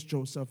he chose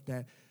Joseph?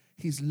 That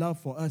his love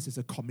for us is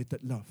a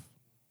committed love.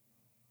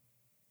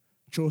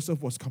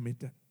 Joseph was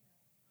committed.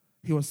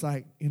 He was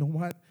like, you know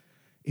what?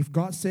 If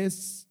God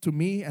says to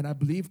me, and I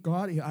believe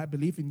God, I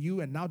believe in you,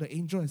 and now the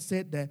angel has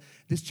said that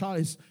this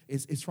child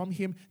is from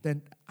him,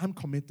 then I'm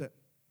committed.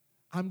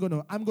 I'm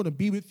gonna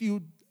be with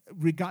you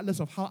regardless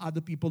of how other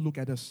people look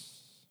at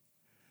us.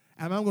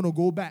 And I'm gonna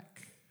go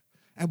back.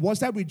 And was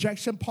that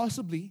rejection?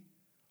 Possibly.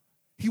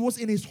 He was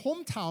in his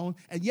hometown,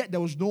 and yet there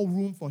was no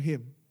room for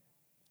him.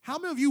 How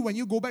many of you, when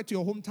you go back to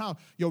your hometown,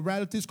 your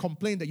relatives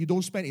complain that you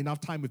don't spend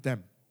enough time with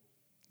them?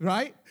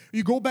 Right?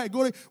 You go back,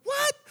 like,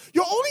 what?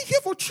 You're only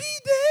here for 3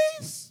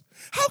 days?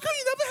 How come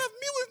you never have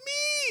meal with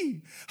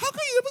me? How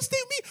come you never stay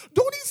with me?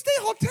 Don't even stay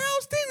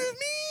hotel, stay with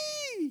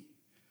me.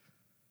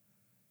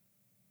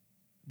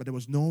 But there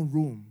was no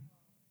room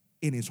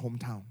in his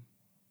hometown.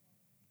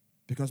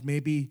 Because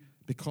maybe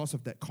because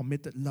of that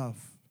committed love,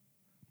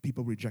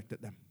 people rejected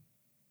them.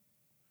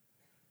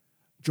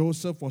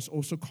 Joseph was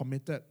also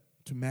committed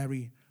to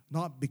Mary,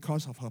 not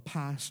because of her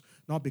past,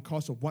 not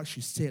because of what she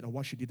said or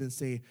what she didn't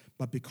say,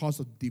 but because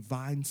of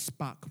divine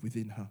spark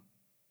within her.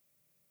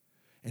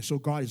 And so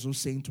God is also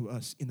saying to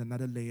us in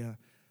another layer,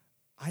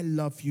 I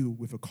love you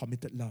with a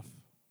committed love.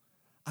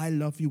 I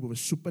love you with a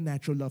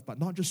supernatural love, but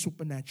not just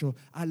supernatural.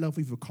 I love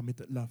you with a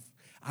committed love.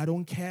 I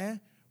don't care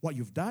what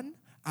you've done.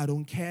 I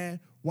don't care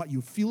what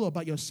you feel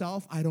about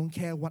yourself. I don't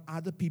care what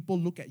other people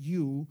look at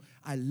you.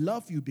 I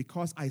love you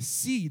because I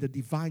see the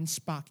divine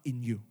spark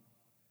in you.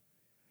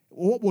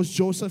 What was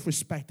Joseph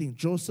respecting?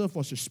 Joseph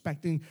was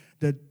respecting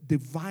the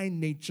divine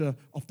nature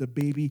of the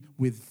baby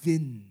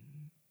within.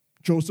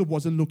 Joseph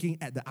wasn't looking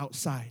at the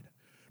outside.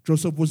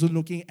 Joseph wasn't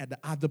looking at the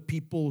other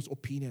people's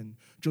opinion.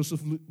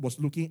 Joseph was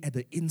looking at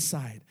the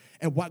inside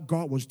and what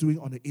God was doing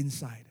on the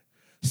inside.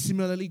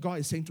 Similarly, God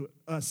is saying to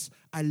us,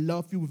 I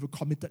love you with a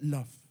committed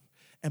love.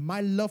 And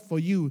my love for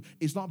you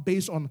is not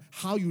based on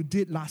how you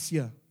did last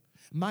year.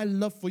 My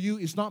love for you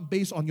is not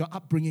based on your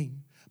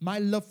upbringing. My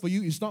love for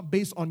you is not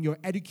based on your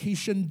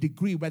education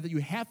degree, whether you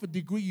have a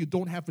degree, you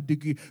don't have a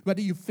degree,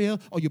 whether you fail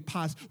or you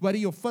pass, whether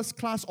you're first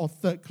class or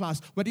third class,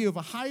 whether you have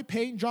a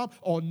high-paying job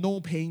or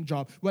no-paying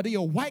job, whether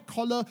you're white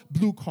collar,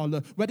 blue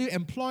collar, whether you're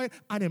employed,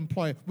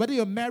 unemployed, whether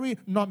you're married,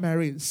 not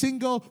married,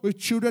 single, with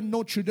children,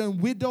 no children,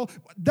 widow.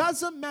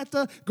 Doesn't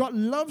matter. God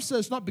loves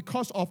us not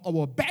because of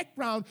our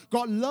background.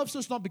 God loves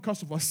us not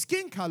because of our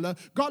skin color.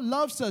 God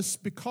loves us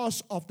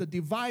because of the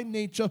divine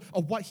nature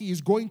of what He is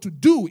going to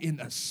do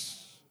in us.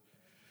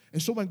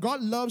 And so when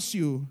God loves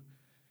you,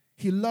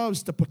 He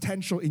loves the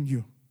potential in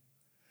you.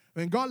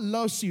 When God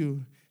loves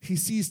you, He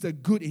sees the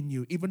good in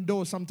you. Even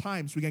though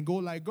sometimes we can go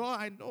like,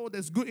 God, I know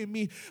there's good in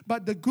me,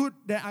 but the good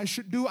that I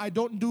should do, I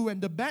don't do, and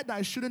the bad that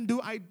I shouldn't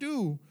do, I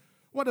do.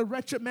 What a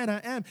wretched man I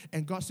am.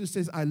 And God still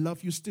says, I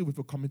love you still with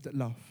a committed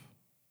love.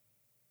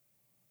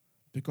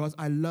 Because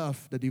I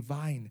love the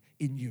divine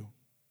in you.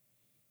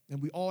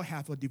 And we all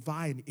have a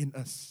divine in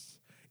us.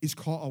 It's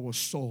called our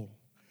soul.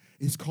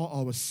 It's called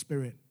our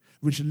spirit,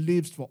 which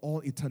lives for all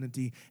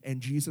eternity,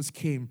 and Jesus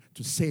came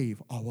to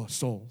save our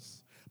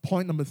souls.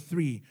 Point number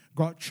 3,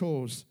 God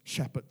chose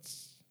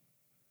shepherds.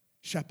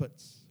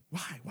 Shepherds.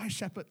 Why? Why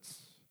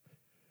shepherds?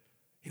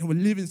 You know, we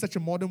live in such a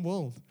modern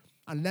world.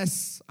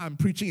 Unless I'm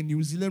preaching in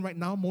New Zealand right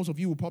now, most of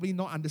you will probably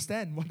not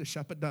understand what a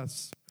shepherd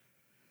does.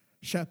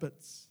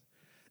 Shepherds.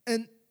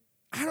 And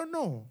I don't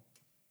know.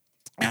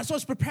 As I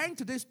was preparing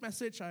today's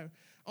message, I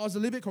was a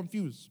little bit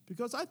confused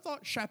because I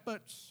thought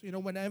shepherds, you know,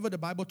 whenever the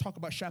Bible talked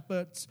about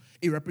shepherds,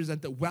 it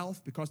represented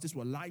wealth because these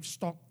were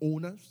livestock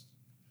owners.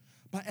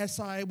 But as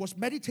I was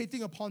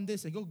meditating upon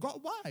this, I go, God,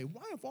 why?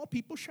 Why of all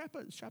people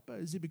shepherds?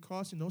 Shepherd, is it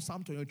because, you know,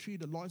 Psalm 23,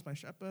 the Lord is my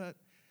shepherd?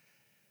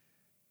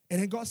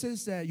 And then God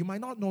says that you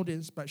might not know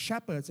this, but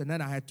shepherds, and then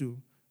I had to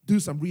do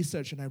some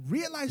research, and I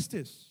realized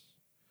this.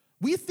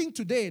 We think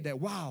today that,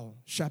 wow,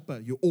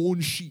 shepherd, you own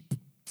sheep.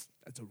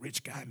 That's a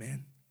rich guy,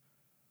 man.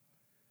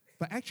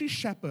 But actually,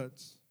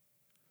 shepherds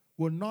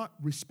were not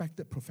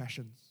respected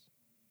professions.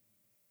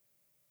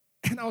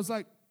 And I was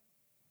like,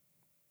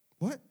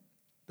 what?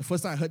 The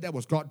first time I heard that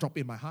was God dropped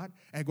in my heart.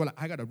 And I go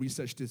like, I got to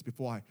research this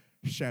before I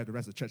share the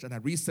rest of the church. And I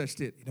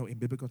researched it, you know, in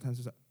biblical times. I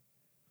was like,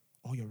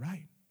 oh, you're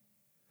right.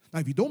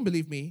 Now, if you don't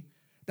believe me,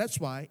 that's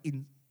why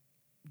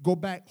go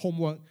back,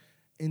 homework,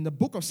 in the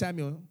book of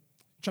Samuel,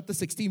 chapter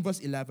 16, verse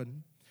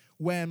 11,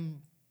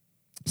 when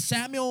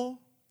Samuel,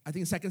 I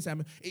think 2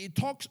 Samuel, it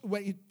talks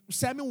when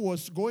Samuel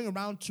was going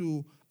around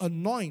to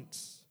anoint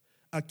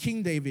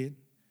King David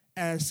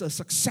as a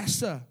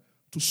successor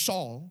to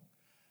Saul.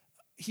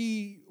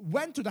 He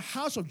went to the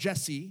house of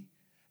Jesse,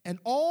 and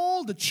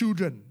all the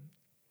children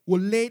were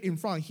laid in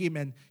front of him,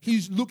 and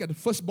he looked at the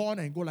firstborn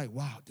and go like,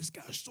 wow, this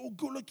guy is so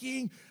good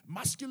looking,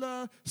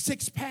 muscular,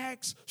 6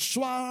 packs,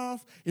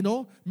 suave, you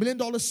know, $1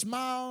 million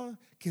smile,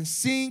 can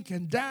sing,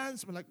 can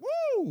dance. We're like,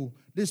 woo,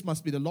 this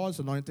must be the Lord's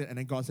anointed. And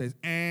then God says,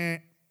 eh.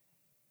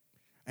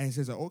 And he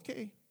says,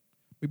 okay,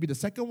 maybe the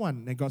second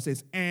one. And God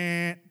says,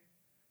 eh.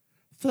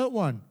 Third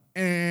one,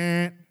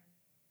 eh.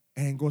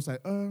 And goes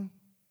like,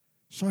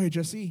 sorry,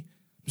 Jesse,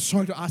 I'm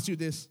sorry to ask you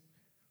this.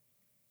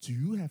 Do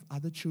you have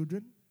other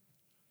children?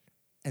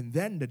 And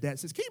then the dad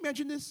says, can you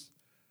imagine this?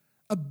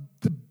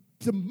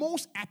 The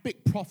most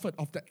epic prophet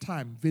of that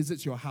time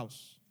visits your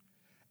house.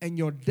 And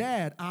your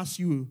dad asks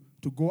you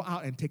to go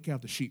out and take care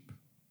of the sheep.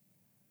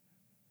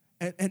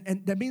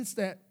 And that means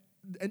that,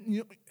 and you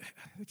know,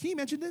 can you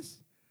imagine this?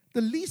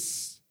 The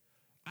least,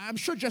 I'm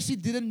sure Jesse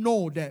didn't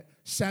know that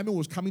Samuel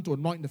was coming to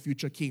anoint the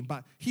future king,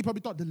 but he probably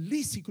thought the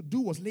least he could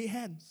do was lay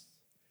hands.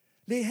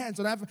 Lay hands.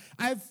 And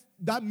I've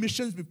done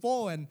missions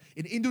before, and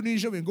in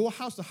Indonesia, we go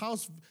house to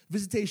house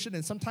visitation,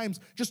 and sometimes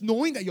just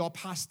knowing that you're a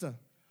pastor,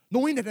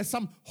 knowing that there's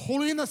some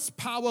holiness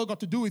power got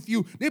to do with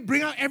you, they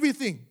bring out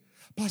everything.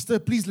 Pastor,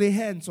 please lay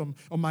hands on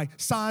my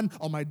son,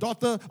 on my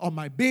daughter, on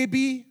my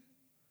baby.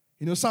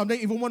 You know, some of them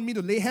even want me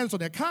to lay hands on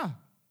their car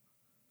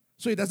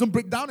so it doesn't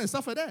break down and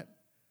stuff like that.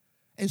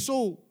 And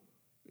so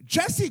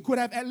Jesse could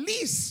have at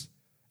least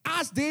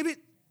asked David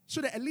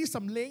so that at least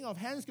some laying of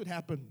hands could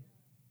happen.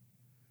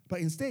 But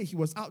instead, he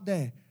was out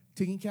there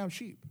taking care of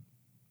sheep.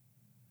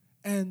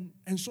 And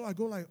so I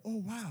go like, oh,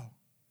 wow.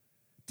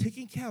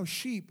 Taking care of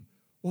sheep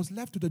was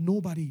left to the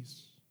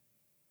nobodies.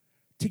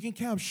 Taking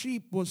care of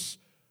sheep was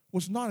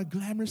not a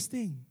glamorous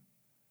thing.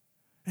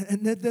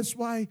 And that's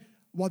why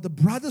while the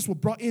brothers were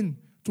brought in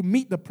to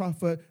meet the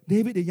prophet,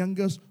 David, the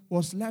youngest,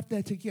 was left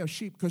there taking care of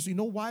sheep. Because you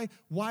know why?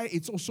 Why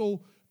it's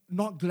also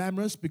not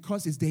glamorous?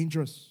 Because it's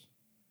dangerous.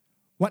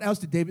 What else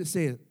did David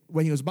say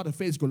when he was about to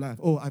face Goliath?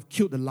 Oh, I've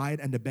killed the lion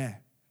and the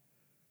bear.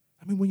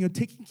 I mean, when you're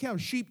taking care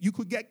of sheep, you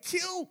could get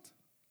killed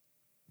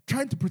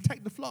trying to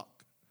protect the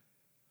flock.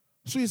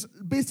 So it's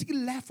basically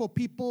left for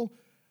people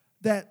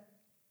that,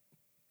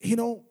 you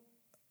know,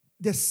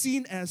 they're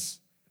seen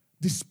as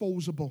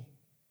disposable.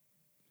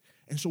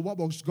 And so what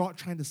was God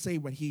trying to say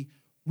when he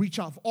reached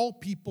out of all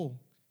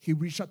people, he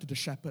reached out to the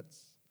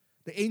shepherds?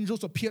 The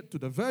angels appeared to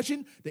the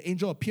virgin, the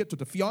angel appeared to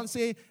the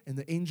fiancé, and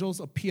the angels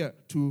appeared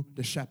to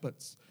the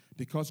shepherds.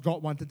 Because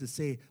God wanted to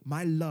say,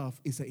 my love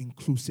is an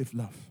inclusive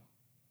love.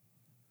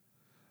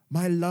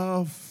 My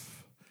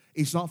love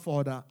is not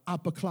for the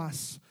upper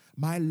class.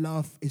 My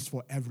love is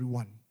for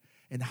everyone.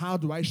 And how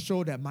do I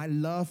show that my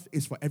love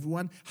is for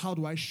everyone? How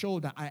do I show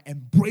that I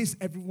embrace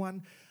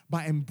everyone?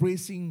 By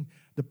embracing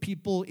the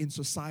people in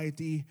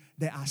society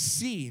that are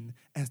seen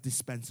as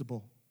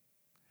dispensable.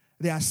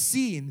 They are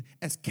seen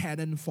as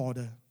cannon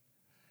fodder.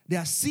 They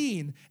are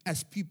seen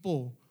as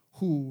people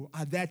who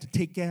are there to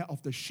take care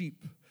of the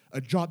sheep,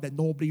 a job that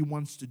nobody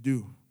wants to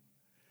do,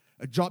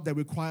 a job that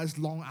requires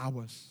long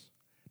hours.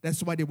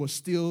 That's why they were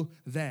still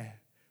there,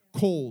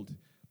 cold,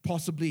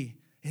 possibly,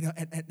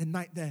 at the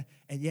night there,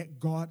 and yet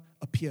God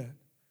appeared.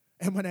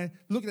 And when I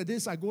look at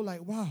this, I go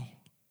like, wow.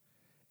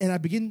 And I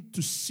begin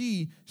to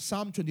see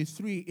Psalm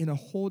 23 in a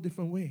whole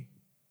different way.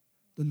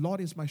 The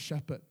Lord is my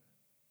shepherd.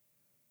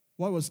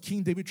 What was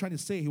King David trying to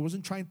say? He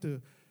wasn't trying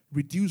to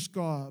reduce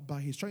God,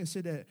 but he's trying to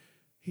say that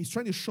he's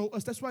trying to show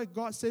us. That's why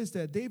God says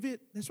that David,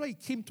 that's why he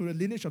came to the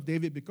lineage of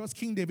David, because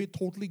King David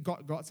totally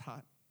got God's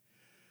heart.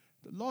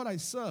 The Lord I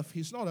serve,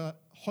 he's not a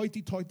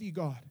hoity-toity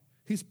God.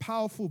 He's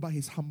powerful, but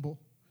he's humble.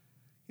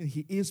 And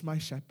he is my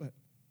shepherd.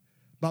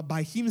 But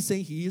by him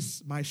saying he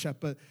is my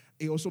shepherd,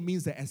 it also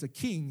means that as a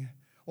king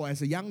or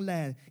as a young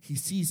lad, he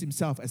sees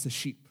himself as a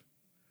sheep.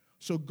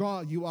 So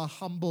God, you are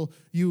humble.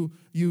 You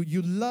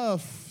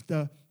love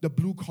the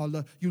blue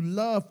collar. You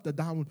love the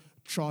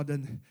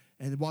downtrodden.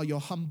 And while you're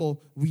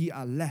humble, we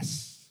are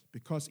less.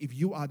 Because if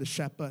you are the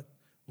shepherd,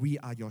 we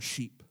are your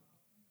sheep.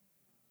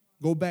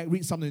 Go back,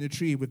 read Psalm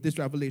 23 with this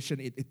revelation.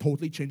 It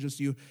totally changes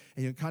you.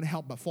 And you can't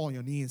help but fall on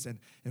your knees and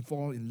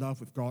fall in love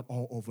with God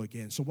all over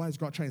again. So what is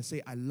God trying to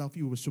say? I love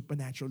you with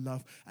supernatural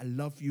love. I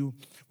love you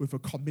with a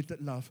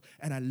committed love.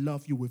 And I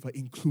love you with an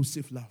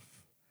inclusive love.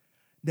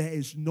 There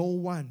is no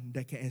one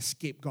that can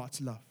escape God's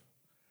love.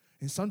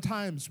 And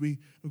sometimes we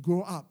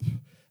grow up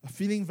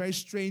feeling very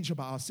strange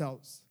about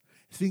ourselves,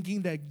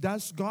 thinking that,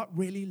 does God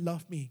really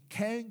love me?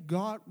 Can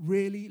God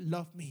really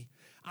love me?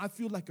 I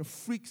feel like a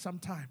freak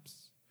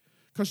sometimes.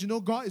 Because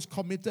God is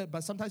committed,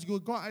 but sometimes you go,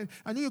 God,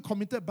 I know you're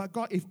committed, but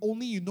God, if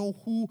only you know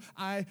who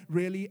I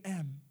really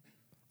am.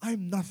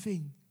 I'm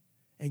nothing.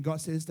 And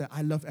God says that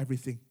I love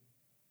everything.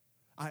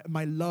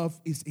 My love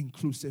is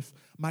inclusive.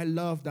 My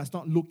love does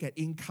not look at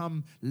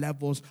income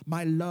levels.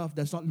 My love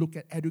does not look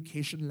at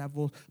education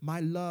levels.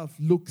 My love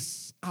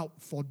looks out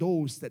for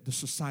those that the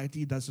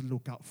society doesn't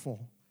look out for.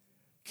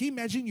 Can you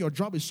imagine your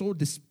job is so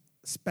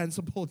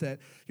dispensable that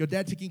you're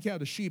there taking care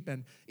of the sheep,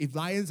 and if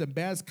lions and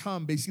bears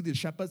come, basically the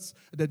shepherds,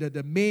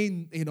 the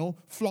main,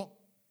 flock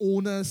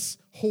owners'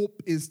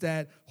 hope is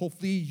that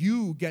hopefully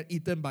you get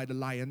eaten by the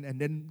lion, and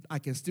then I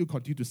can still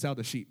continue to sell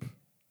the sheep.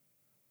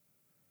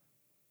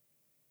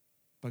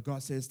 But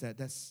God says that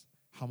that's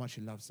how much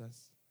he loves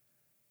us.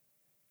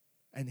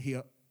 And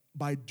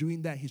by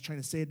doing that, he's trying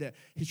to say that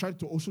he's trying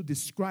to also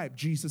describe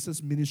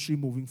Jesus' ministry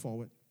moving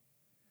forward.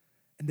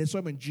 And that's why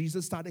when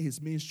Jesus started his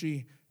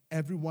ministry,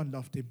 everyone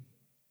loved him.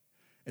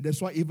 And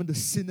that's why even the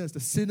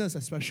sinners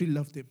especially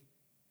loved him.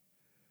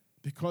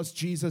 Because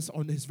Jesus,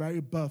 on his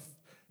very birth,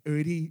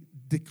 already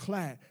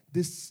declared,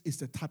 this is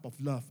the type of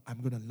love I'm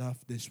going to love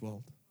this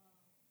world.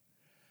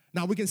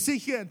 Now, we can sit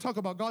here and talk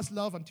about God's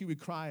love until we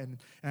cry. And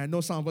I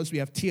know some of us, we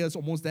have tears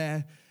almost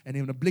there. And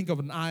in the blink of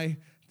an eye,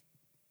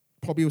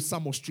 probably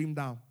some will stream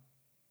down.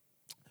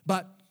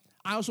 But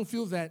I also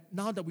feel that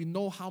now that we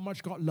know how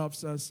much God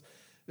loves us,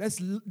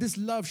 this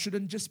love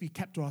shouldn't just be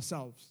kept to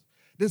ourselves.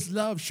 This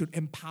love should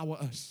empower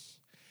us.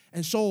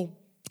 And so,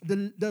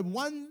 the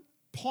one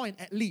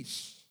point at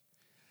least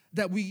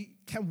that we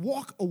can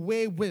walk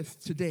away with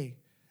today,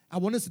 I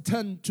want us to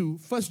turn to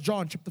 1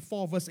 John chapter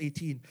 4, verse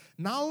 18.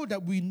 Now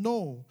that we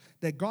know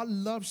that God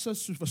loves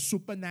us with a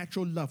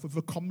supernatural love, with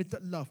a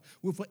committed love,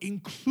 with an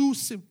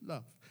inclusive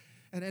love.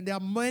 And there are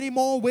many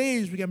more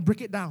ways we can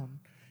break it down.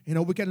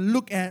 We can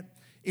look at,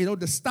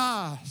 the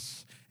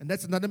stars, and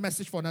that's another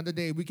message for another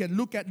day. We can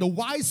look at the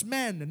wise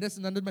men, and that's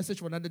another message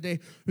for another day.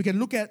 We can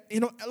look at,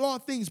 a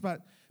lot of things,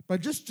 but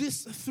just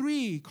these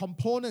three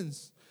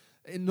components,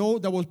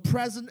 that was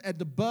present at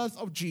the birth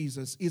of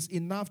Jesus is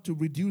enough to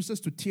reduce us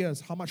to tears,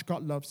 how much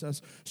God loves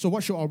us. So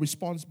what should our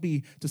response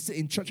be? To sit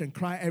in church and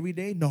cry every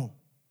day? No.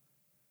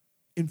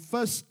 In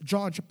 1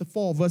 John chapter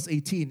 4, verse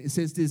 18, it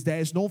says this, there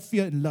is no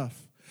fear in love,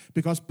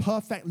 because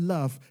perfect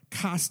love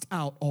casts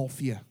out all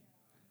fear.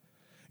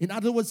 In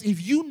other words,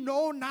 if you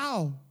know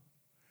now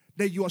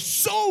that you are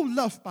so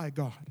loved by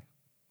God,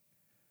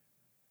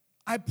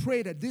 I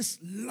pray that this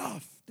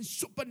love, this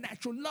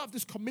supernatural love,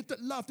 this committed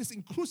love, this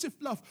inclusive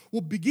love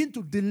will begin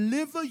to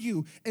deliver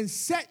you and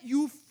set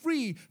you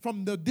free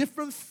from the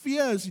different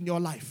fears in your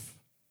life.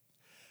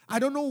 I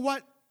don't know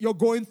what you're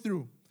going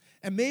through.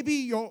 And maybe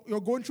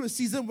you're going through a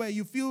season where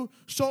you feel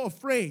so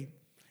afraid,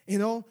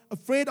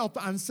 afraid of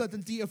the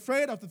uncertainty,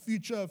 afraid of the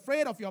future,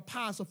 afraid of your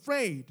past,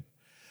 afraid.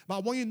 But I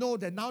want you to know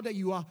that now that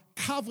you are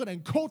covered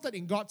and coated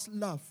in God's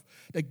love,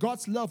 that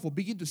God's love will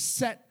begin to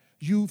set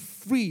you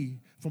free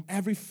from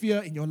every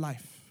fear in your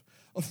life.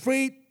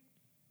 Afraid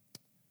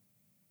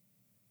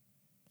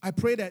I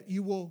pray that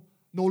you will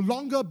no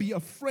longer be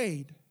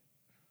afraid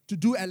to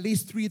do at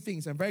least 3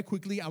 things. And very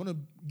quickly, I want to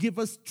give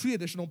us 3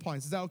 additional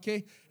points. Is that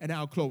okay? And then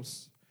I'll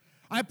close.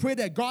 I pray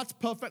that God's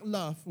perfect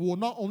love will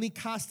not only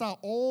cast out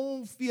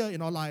all fear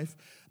in our life,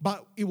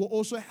 but it will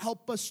also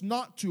help us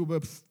not to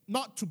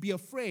be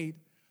afraid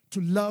to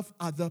love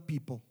other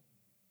people.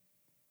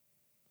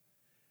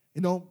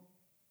 You know,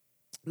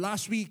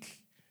 last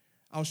week,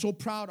 I was so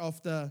proud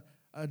of the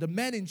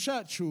men in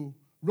church who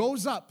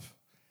rose up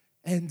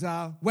and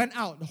went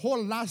out. The whole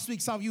of last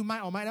week, some of you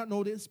might or might not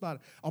know this, but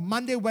on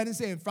Monday,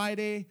 Wednesday, and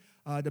Friday,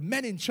 the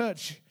men in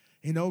church,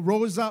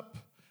 rose up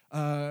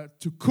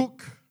to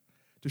cook,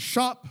 to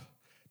shop,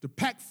 to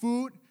pack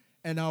food,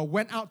 and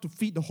went out to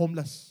feed the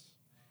homeless.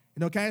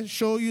 Can I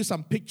show you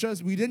some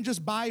pictures? We didn't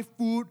just buy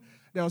food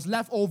that was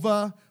left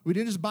over. We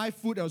didn't just buy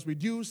food that was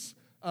reduced.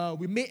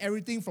 We made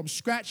everything from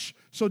scratch.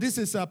 So this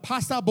is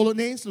pasta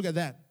bolognese. Look at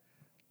that.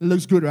 It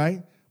looks good,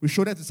 right? We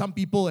showed that to some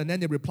people, and then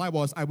the reply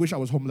was, I wish I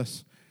was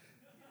homeless.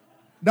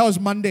 That was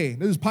Monday.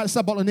 This is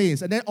pasta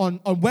bolognese. And then on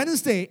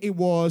Wednesday, it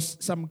was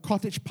some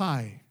cottage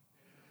pie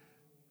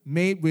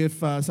made with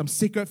some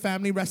secret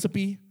family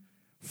recipe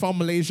from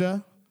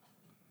Malaysia.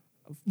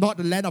 Not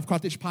the land of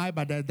cottage pie,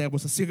 but there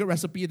was a secret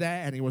recipe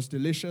there, and it was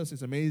delicious.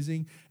 It's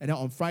amazing. And then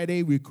on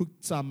Friday, we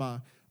cooked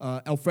some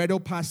Alfredo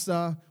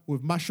pasta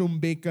with mushroom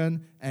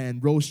bacon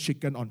and roast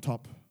chicken on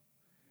top.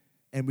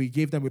 And we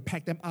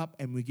packed them up,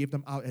 and we gave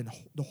them out. And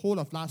the whole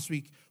of last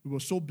week, we were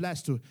so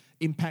blessed to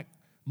impact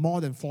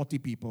more than 40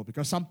 people.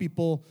 Because some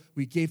people,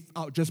 we gave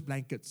out just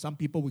blankets. Some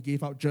people, we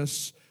gave out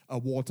just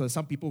water.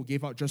 Some people, we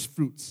gave out just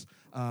fruits.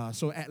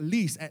 So at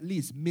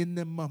least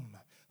minimum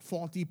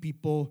 40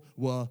 people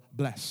were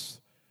blessed.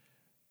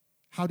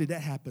 How did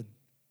that happen?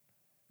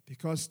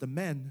 Because the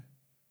men,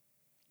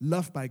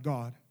 loved by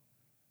God,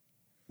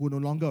 were no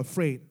longer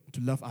afraid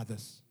to love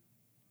others.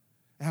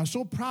 And I was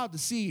so proud to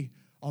see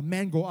our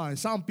men go out. And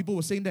some people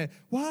were saying that,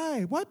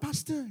 why,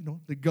 pastor?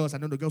 The girls, I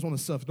know the girls want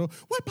to serve.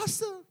 Why,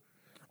 pastor?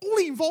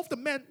 Only involve the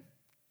men.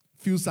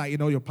 Feels like,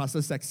 your pastor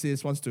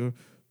sexist, wants to,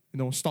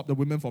 stop the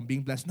women from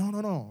being blessed.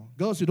 No.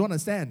 Girls, you don't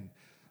understand.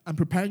 I'm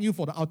preparing you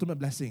for the ultimate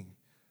blessing.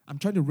 I'm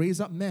trying to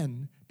raise up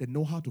men that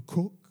know how to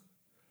cook.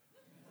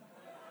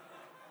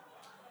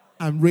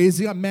 I'm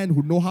raising up men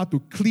who know how to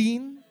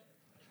clean.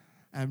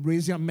 I'm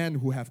raising up men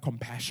who have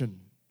compassion.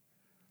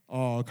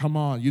 Oh, come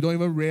on. You don't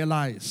even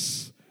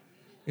realize.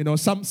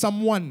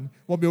 Someone,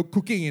 when we were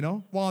cooking,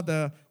 one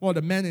of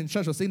the men in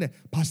church was saying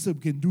that, Pastor,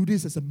 we can do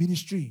this as a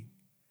ministry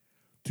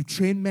to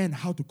train men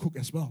how to cook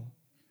as well.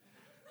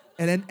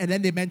 And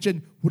then they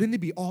mentioned, wouldn't it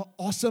be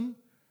awesome?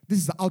 This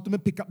is the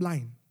ultimate pickup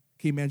line.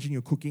 Can you imagine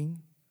you're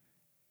cooking,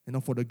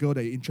 for the girl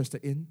that you're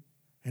interested in?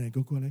 And I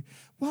go like,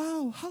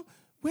 wow,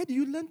 where do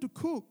you learn to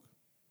cook?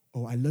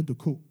 Oh, I learned to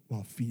cook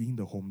while feeding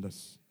the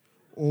homeless.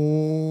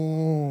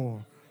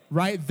 Oh,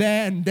 right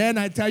there and then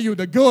I tell you,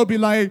 the girl will be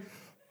like,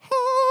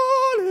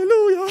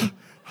 hallelujah,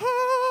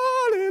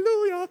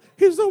 hallelujah,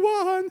 he's the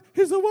one,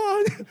 he's the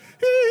one.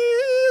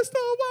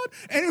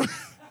 Anyway.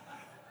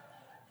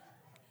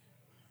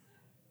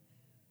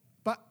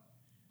 But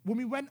when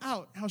we went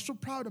out, I was so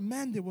proud of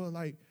men. They were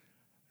like,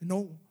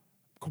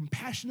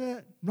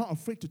 compassionate, not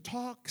afraid to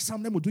talk. Some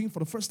of them were doing it for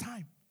the first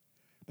time,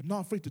 but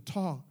not afraid to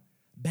talk,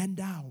 bend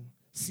down,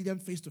 see them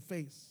face to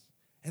face.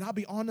 And I'll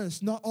be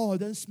honest, not all of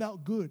them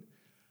smelled good,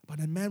 but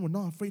the men were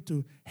not afraid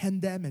to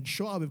hand them and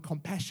show up with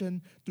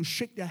compassion, to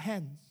shake their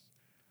hands,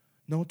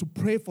 to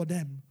pray for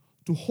them,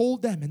 to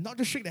hold them, and not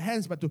just shake their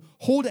hands, but to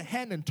hold their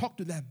hand and talk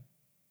to them.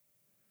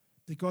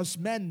 Because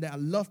men that are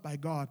loved by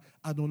God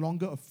are no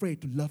longer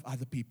afraid to love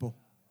other people.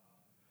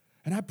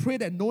 And I pray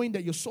that knowing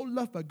that you're so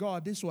loved by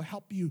God, this will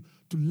help you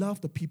to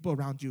love the people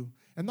around you.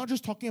 And not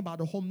just talking about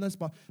the homeless,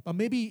 but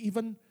maybe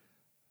even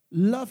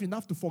love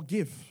enough to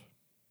forgive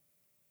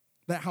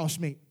that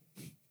housemate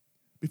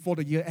before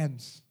the year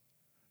ends.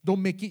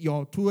 Don't make it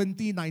your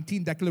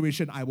 2019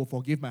 declaration, I will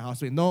forgive my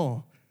housemate.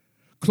 No.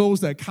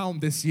 Close the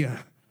account this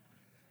year.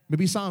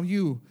 Maybe some of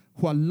you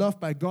who are loved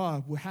by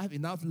God will have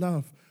enough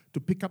love to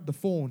pick up the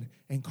phone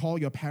and call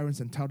your parents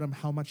and tell them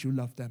how much you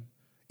love them.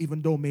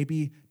 Even though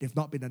maybe they've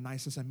not been the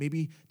nicest and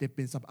maybe there have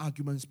been some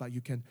arguments, but you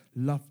can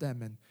love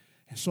them. And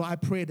so I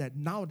pray that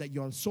now that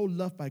you're so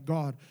loved by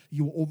God,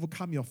 you will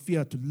overcome your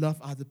fear to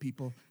love other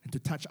people and to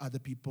touch other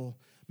people.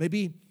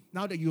 Maybe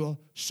now that you're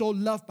so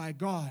loved by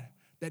God,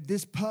 that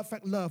this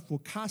perfect love will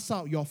cast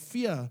out your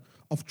fear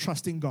of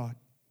trusting God.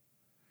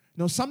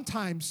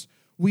 Sometimes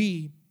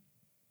we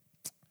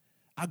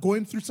are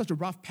going through such a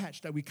rough patch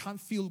that we can't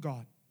feel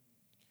God.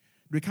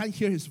 We can't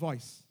hear His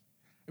voice.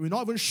 And we're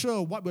not even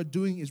sure what we're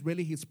doing is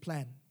really His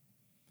plan.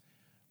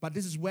 But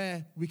this is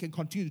where we can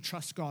continue to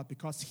trust God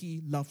because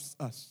He loves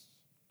us.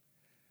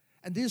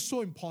 And this is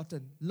so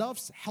important. Love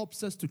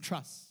helps us to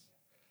trust.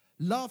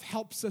 Love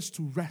helps us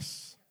to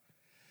rest.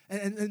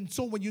 And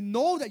so when you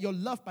know that you're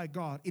loved by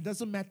God, it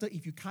doesn't matter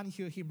if you can't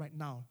hear Him right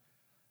now.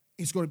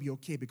 It's going to be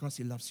okay because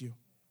He loves you.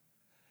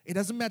 It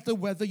doesn't matter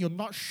whether you're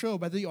not sure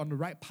whether you're on the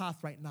right path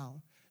right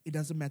now. It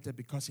doesn't matter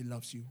because He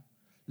loves you.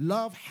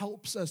 Love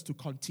helps us to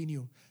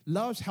continue.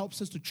 Love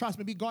helps us to trust.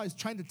 Maybe God is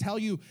trying to tell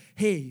you,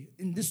 hey,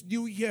 in this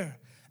new year,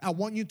 I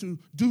want you to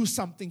do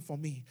something for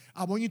me.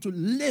 I want you to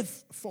live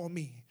for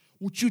me.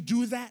 Would you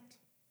do that?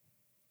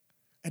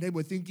 And then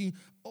we're thinking,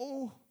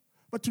 oh,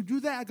 but to do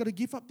that, I got to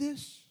give up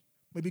this.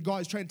 Maybe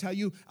God is trying to tell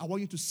you, I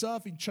want you to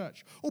serve in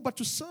church. Oh, but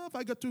to serve,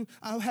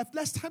 I'll have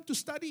less time to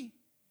study.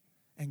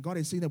 And God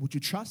is saying that, would you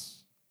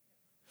trust?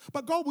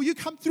 But God, will you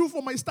come through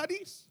for my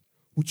studies?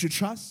 Would you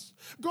trust?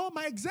 God,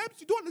 my exams,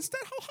 you don't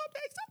understand how hard my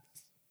exam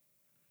is.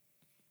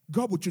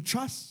 God, would you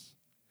trust?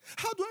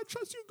 How do I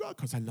trust you, God?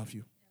 Because I love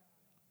you.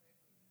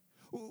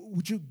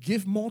 Would you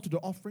give more to the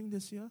offering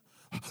this year?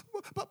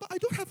 But I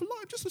don't have a lot.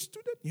 I'm just a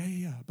student.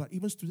 Yeah. But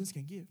even students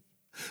can give.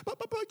 But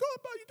God, you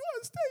don't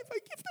understand. If I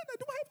give that, I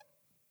don't have it.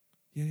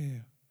 Yeah.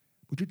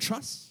 Would you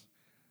trust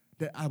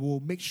that I will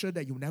make sure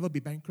that you'll never be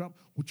bankrupt?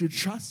 Would you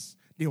trust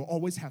they will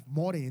always have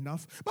more than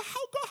enough? But how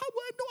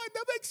will I know? I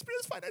never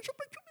experienced financial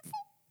breakthrough before.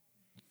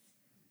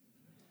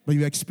 But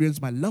you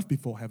experienced my love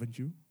before, haven't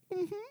you?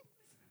 Mm-hmm.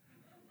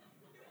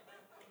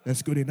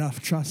 That's good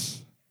enough.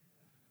 Trust.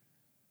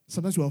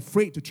 Sometimes we're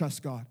afraid to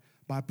trust God,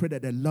 but I pray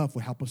that their love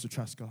will help us to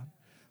trust God.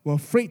 We're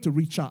afraid to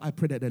reach out. I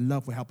pray that their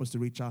love will help us to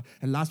reach out.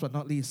 And last but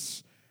not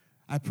least,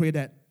 I pray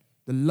that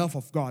the love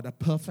of God, the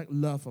perfect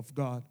love of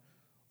God,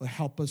 will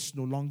help us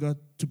no longer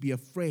to be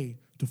afraid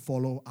to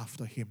follow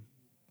after Him.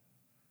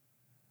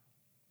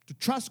 To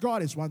trust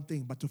God is one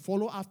thing, but to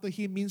follow after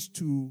Him means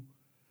to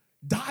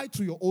die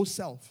to your old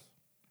self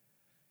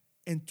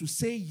and to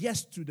say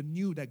yes to the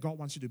new that God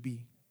wants you to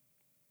be.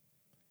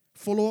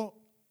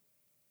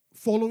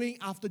 Following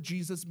after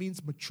Jesus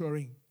means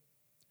maturing.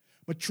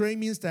 Maturing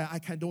means that I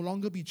can no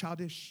longer be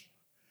childish.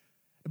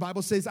 The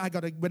Bible says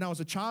when I was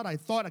a child, I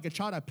thought like a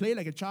child, I played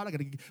like a child,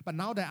 but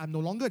now that I'm no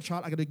longer a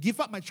child, I got to give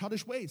up my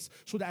childish ways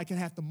so that I can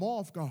have the more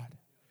of God.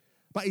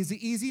 But is it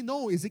easy?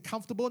 No. Is it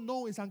comfortable?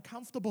 No, it's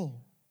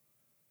uncomfortable.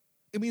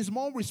 It means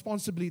more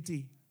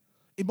responsibility.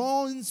 It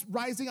means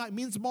rising up. It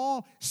means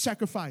more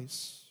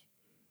sacrifice.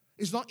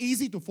 It's not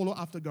easy to follow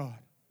after God.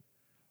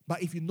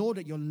 But if you know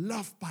that you're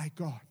loved by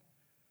God,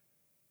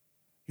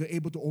 you're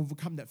able to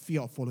overcome that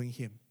fear of following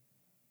Him.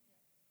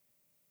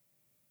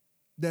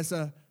 There's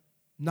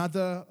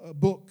another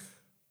book.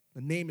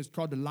 The name is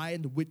called The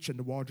Lion, the Witch, and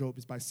the Wardrobe.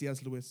 It's by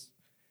C.S. Lewis.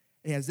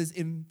 It has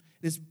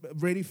this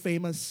really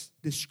famous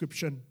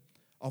description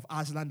of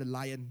Aslan the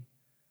lion,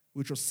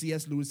 which was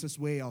C.S. Lewis's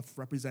way of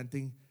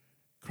representing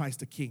Christ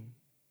the King.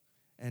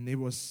 And it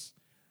was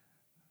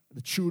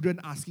the children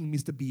asking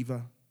Mr.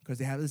 Beaver, because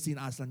they haven't seen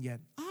Aslan yet,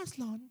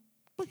 Aslan,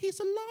 but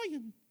he's a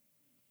lion.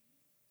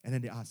 And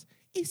then they asked,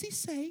 is he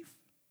safe?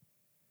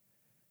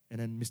 And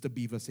then Mr.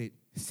 Beaver said,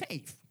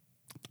 safe?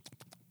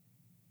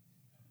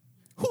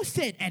 Who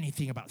said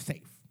anything about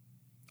safe?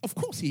 Of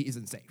course he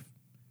isn't safe.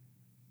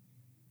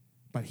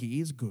 But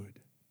he is good.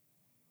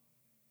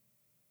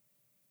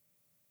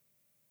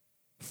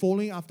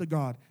 Following after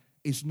God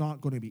is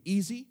not going to be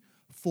easy.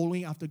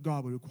 Following after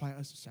God will require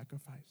us to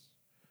sacrifice.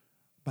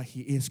 But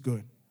He is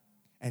good.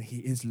 And He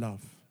is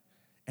love.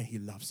 And He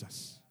loves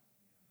us.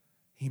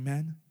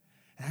 Amen?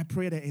 And I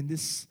pray that in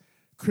this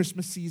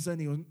Christmas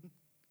season,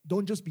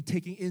 don't just be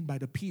taken in by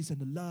the peace and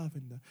the love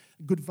and the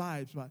good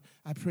vibes, but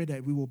I pray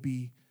that we will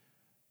be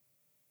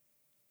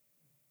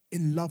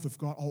in love with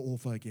God all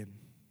over again.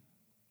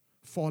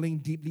 Falling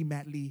deeply,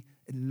 madly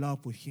in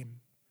love with Him.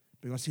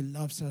 Because He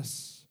loves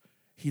us.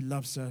 He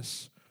loves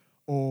us.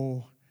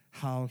 Oh,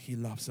 how He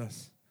loves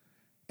us.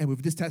 And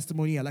with this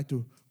testimony, I'd like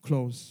to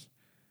close.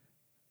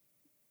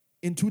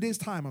 In 2 days'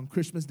 time, on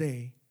Christmas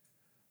Day,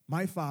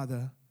 my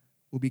father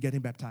will be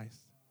getting baptized.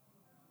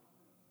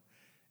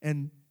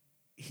 And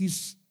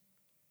he's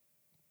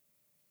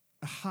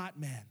a hard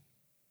man,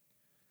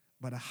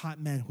 but a hard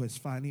man who has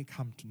finally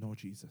come to know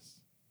Jesus.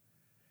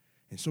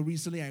 And so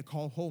recently I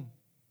called home.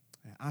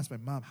 I asked my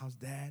mom, how's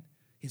Dad?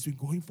 He's been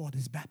going for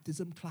his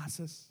baptism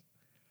classes.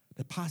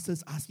 The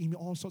pastor's asking me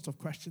all sorts of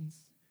questions,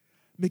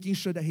 making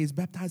sure that he's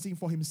baptizing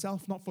for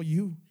himself, not for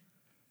you.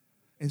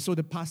 And so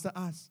the pastor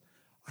asked,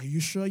 are you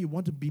sure you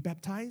want to be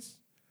baptized?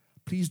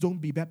 Please don't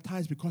be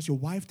baptized because your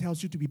wife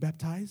tells you to be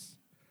baptized.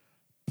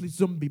 Please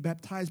don't be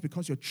baptized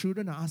because your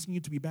children are asking you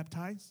to be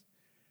baptized.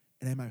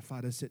 And then my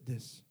father said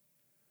this,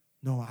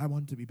 no, I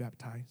want to be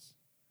baptized.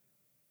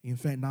 In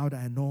fact, now that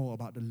I know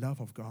about the love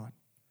of God,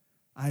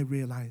 I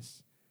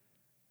realize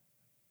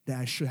that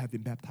I should have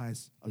been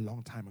baptized a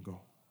long time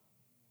ago.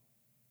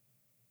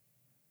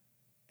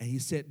 And he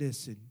said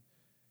this,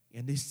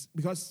 and this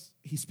because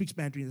he speaks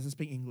Mandarin, he doesn't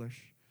speak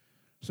English.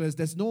 So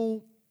there's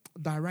no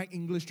direct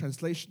English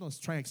translation. I was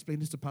trying to explain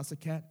this to Pastor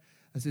Kat.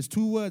 There's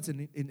two words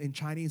in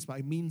Chinese, but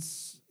it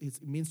means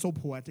so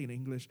poetic in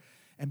English.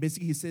 And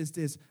basically he says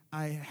this,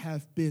 I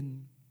have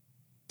been,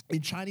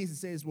 in Chinese it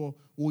says,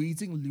 我已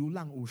经流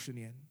浪50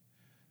年.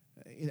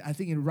 I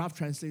think in rough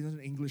translation in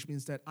English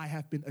means that I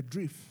have been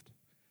adrift,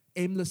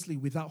 aimlessly,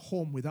 without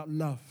home, without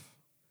love,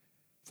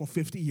 for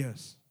 50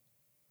 years.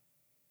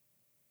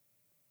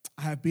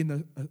 I have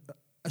been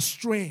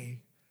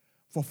astray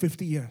for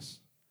 50 years.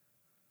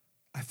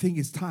 I think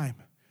it's time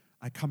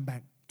I come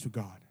back to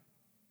God.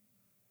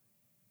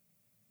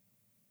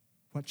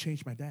 What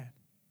changed my dad?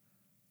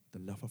 The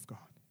love of God.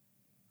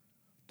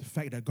 The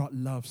fact that God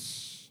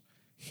loves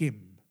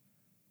him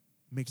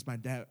makes my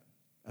dad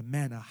a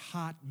man, a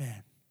hard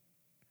man.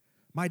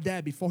 My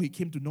dad, before he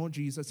came to know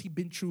Jesus, he'd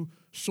been through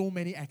so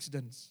many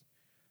accidents.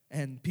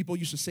 And people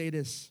used to say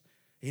this,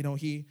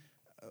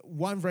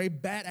 one very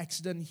bad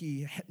accident,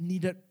 he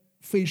needed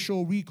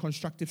facial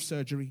reconstructive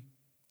surgery.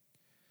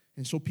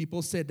 And so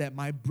people said that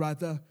my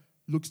brother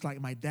looks like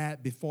my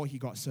dad before he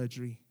got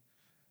surgery.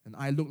 And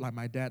I look like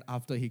my dad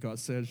after he got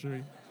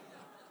surgery.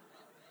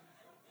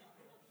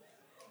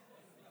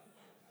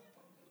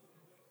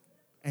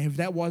 And if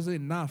that wasn't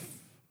enough,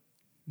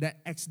 that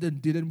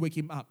accident didn't wake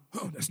him up.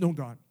 Oh, there's no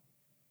God.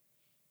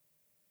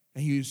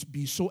 And he used to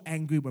be so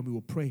angry when we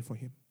would pray for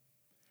him.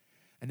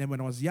 And then when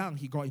I was young,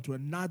 he got into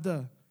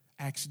another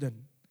accident.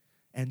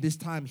 And this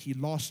time he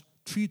lost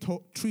three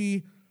do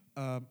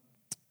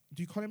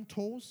you call them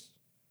toes?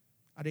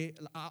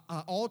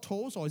 Are all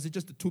toes, or is it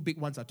just the two big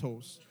ones are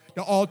toes?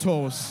 They're all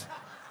toes.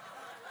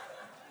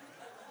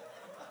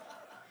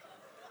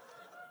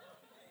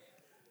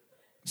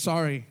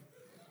 Sorry.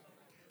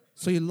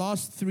 So he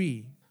lost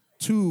 3,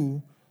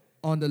 2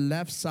 on the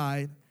left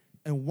side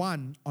and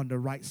 1 on the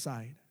right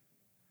side.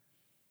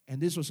 And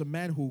this was a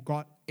man who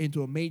got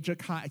into a major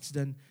car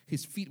accident.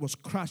 His feet was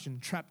crushed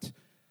and trapped.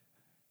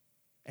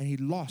 And he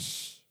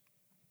lost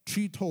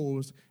 3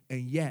 toes,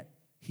 and yet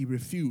he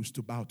refused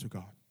to bow to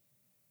God.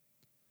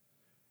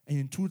 And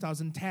in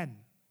 2010,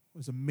 it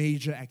was a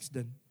major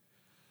accident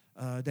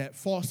that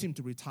forced him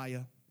to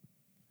retire.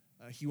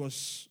 He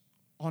was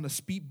on a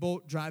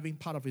speedboat driving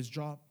part of his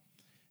job.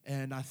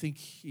 And I think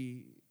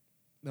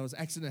there was an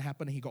accident that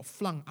happened, and he got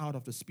flung out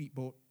of the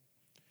speedboat.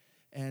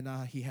 And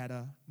he had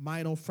a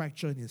minor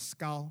fracture in his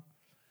skull,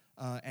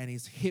 and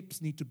his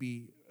hips need to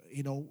be,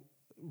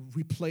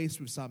 replaced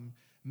with some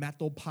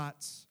metal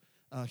parts.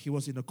 He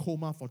was in a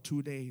coma for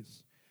 2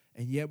 days.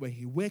 And yet when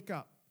he woke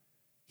up,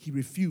 he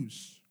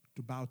refused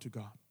to bow to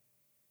God.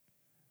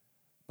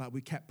 But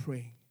we kept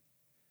praying,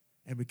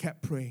 and we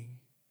kept praying,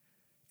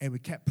 and we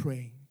kept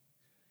praying.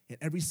 And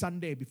every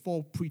Sunday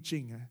before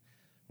preaching,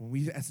 when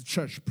we as a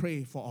church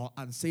pray for our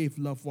unsaved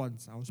loved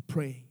ones, I was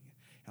praying.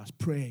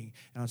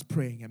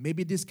 And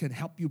maybe this can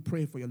help you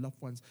pray for your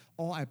loved ones.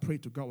 All I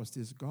prayed to God was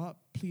this: God,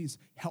 please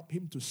help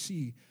him to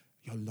see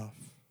your love.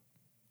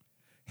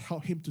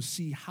 Help him to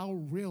see how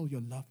real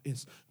your love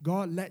is.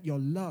 God, let your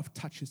love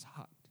touch his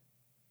heart.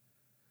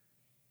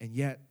 And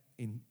yet,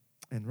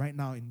 right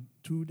now, in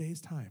 2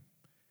 days' time,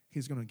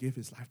 he's going to give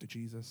his life to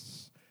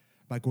Jesus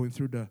by going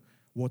through the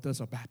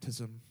waters of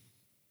baptism.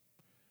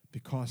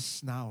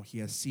 Because now he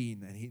has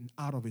seen, and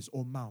out of his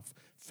own mouth,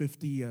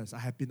 50 years I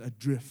have been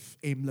adrift,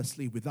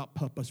 aimlessly, without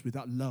purpose,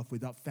 without love,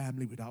 without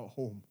family, without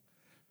home.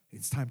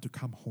 It's time to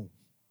come home.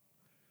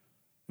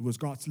 It was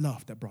God's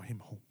love that brought him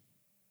home.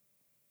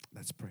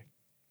 Let's pray.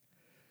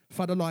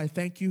 Father, Lord, I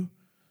thank you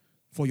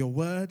for your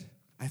word.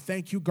 I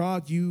thank you,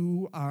 God,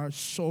 you are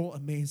so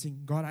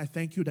amazing. God, I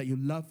thank you that you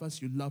love us,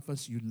 you love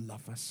us, you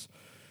love us.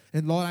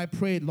 And Lord, I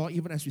pray, Lord,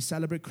 even as we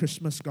celebrate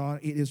Christmas,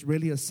 God, it is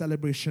really a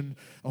celebration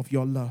of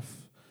your love.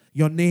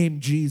 Your name,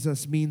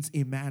 Jesus, means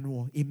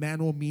Emmanuel.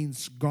 Emmanuel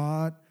means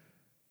God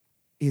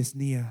is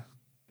near.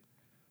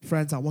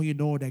 Friends, I want you to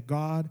know that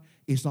God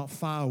is not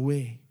far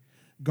away.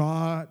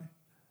 God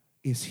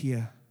is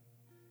here,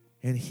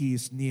 and he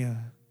is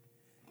near.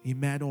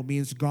 Emmanuel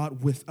means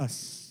God with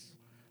us,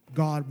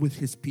 God with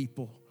his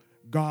people,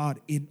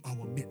 God in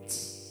our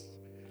midst.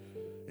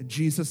 And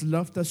Jesus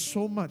loved us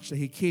so much that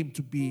he came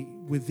to be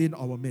within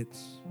our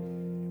midst.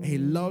 And he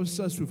loves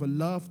us with a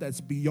love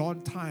that's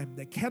beyond time,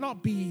 that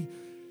cannot be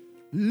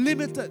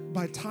limited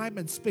by time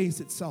and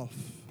space itself.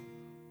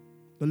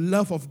 The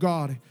love of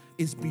God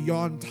is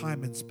beyond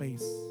time and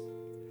space.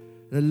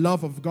 The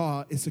love of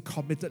God is a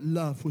committed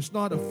love who's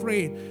not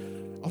afraid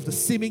of the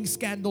seeming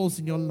scandals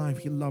in your life.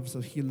 He loves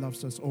us. He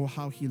loves us. Oh,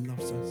 how he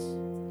loves us.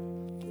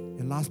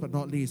 And last but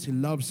not least, he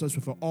loves us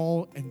with an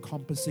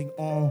all-encompassing,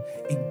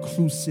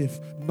 all-inclusive,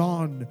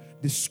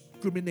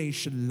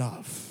 non-discrimination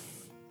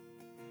love.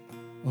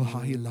 Oh,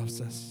 how he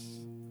loves us.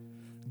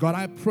 God,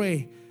 I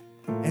pray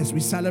as we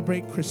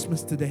celebrate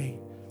Christmas today,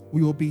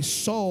 we will be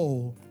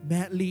so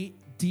madly,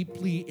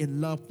 deeply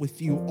in love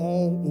with you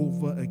all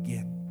over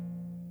again.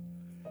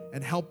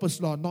 And help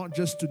us, Lord, not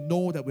just to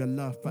know that we're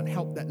loved, but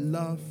help that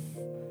love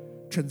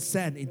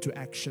transcend into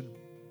action.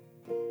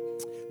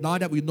 Now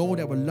that we know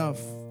that we're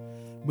loved,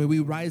 may we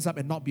rise up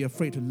and not be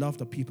afraid to love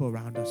the people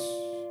around us,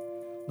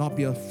 not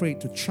be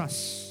afraid to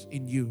trust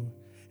in you,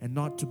 and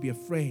not to be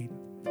afraid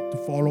to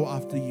follow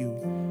after you,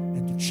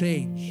 and to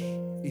change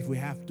if we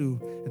have to,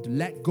 and to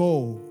let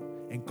go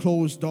and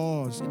close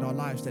doors in our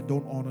lives that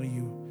don't honor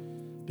you,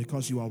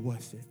 because you are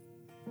worth it.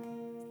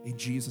 In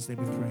Jesus' name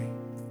we pray.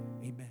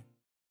 Amen.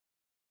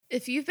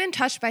 If you've been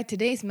touched by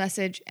today's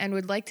message and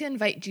would like to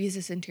invite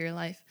Jesus into your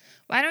life,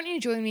 why don't you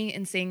join me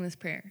in saying this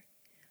prayer?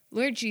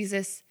 Lord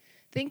Jesus,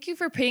 thank you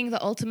for paying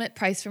the ultimate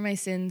price for my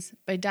sins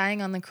by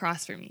dying on the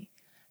cross for me.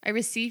 I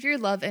receive your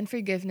love and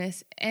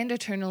forgiveness and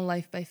eternal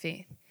life by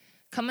faith.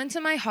 Come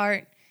into my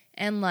heart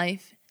and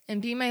life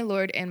and be my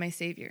Lord and my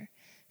Savior.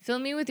 Fill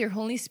me with your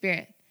Holy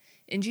Spirit.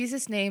 In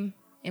Jesus' name,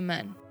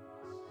 amen.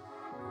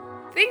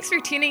 Thanks for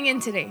tuning in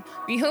today.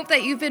 We hope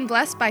that you've been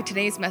blessed by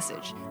today's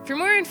message. For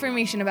more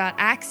information about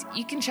Acts,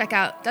 you can check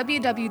out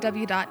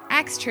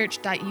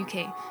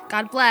www.actschurch.uk.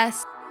 God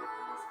bless.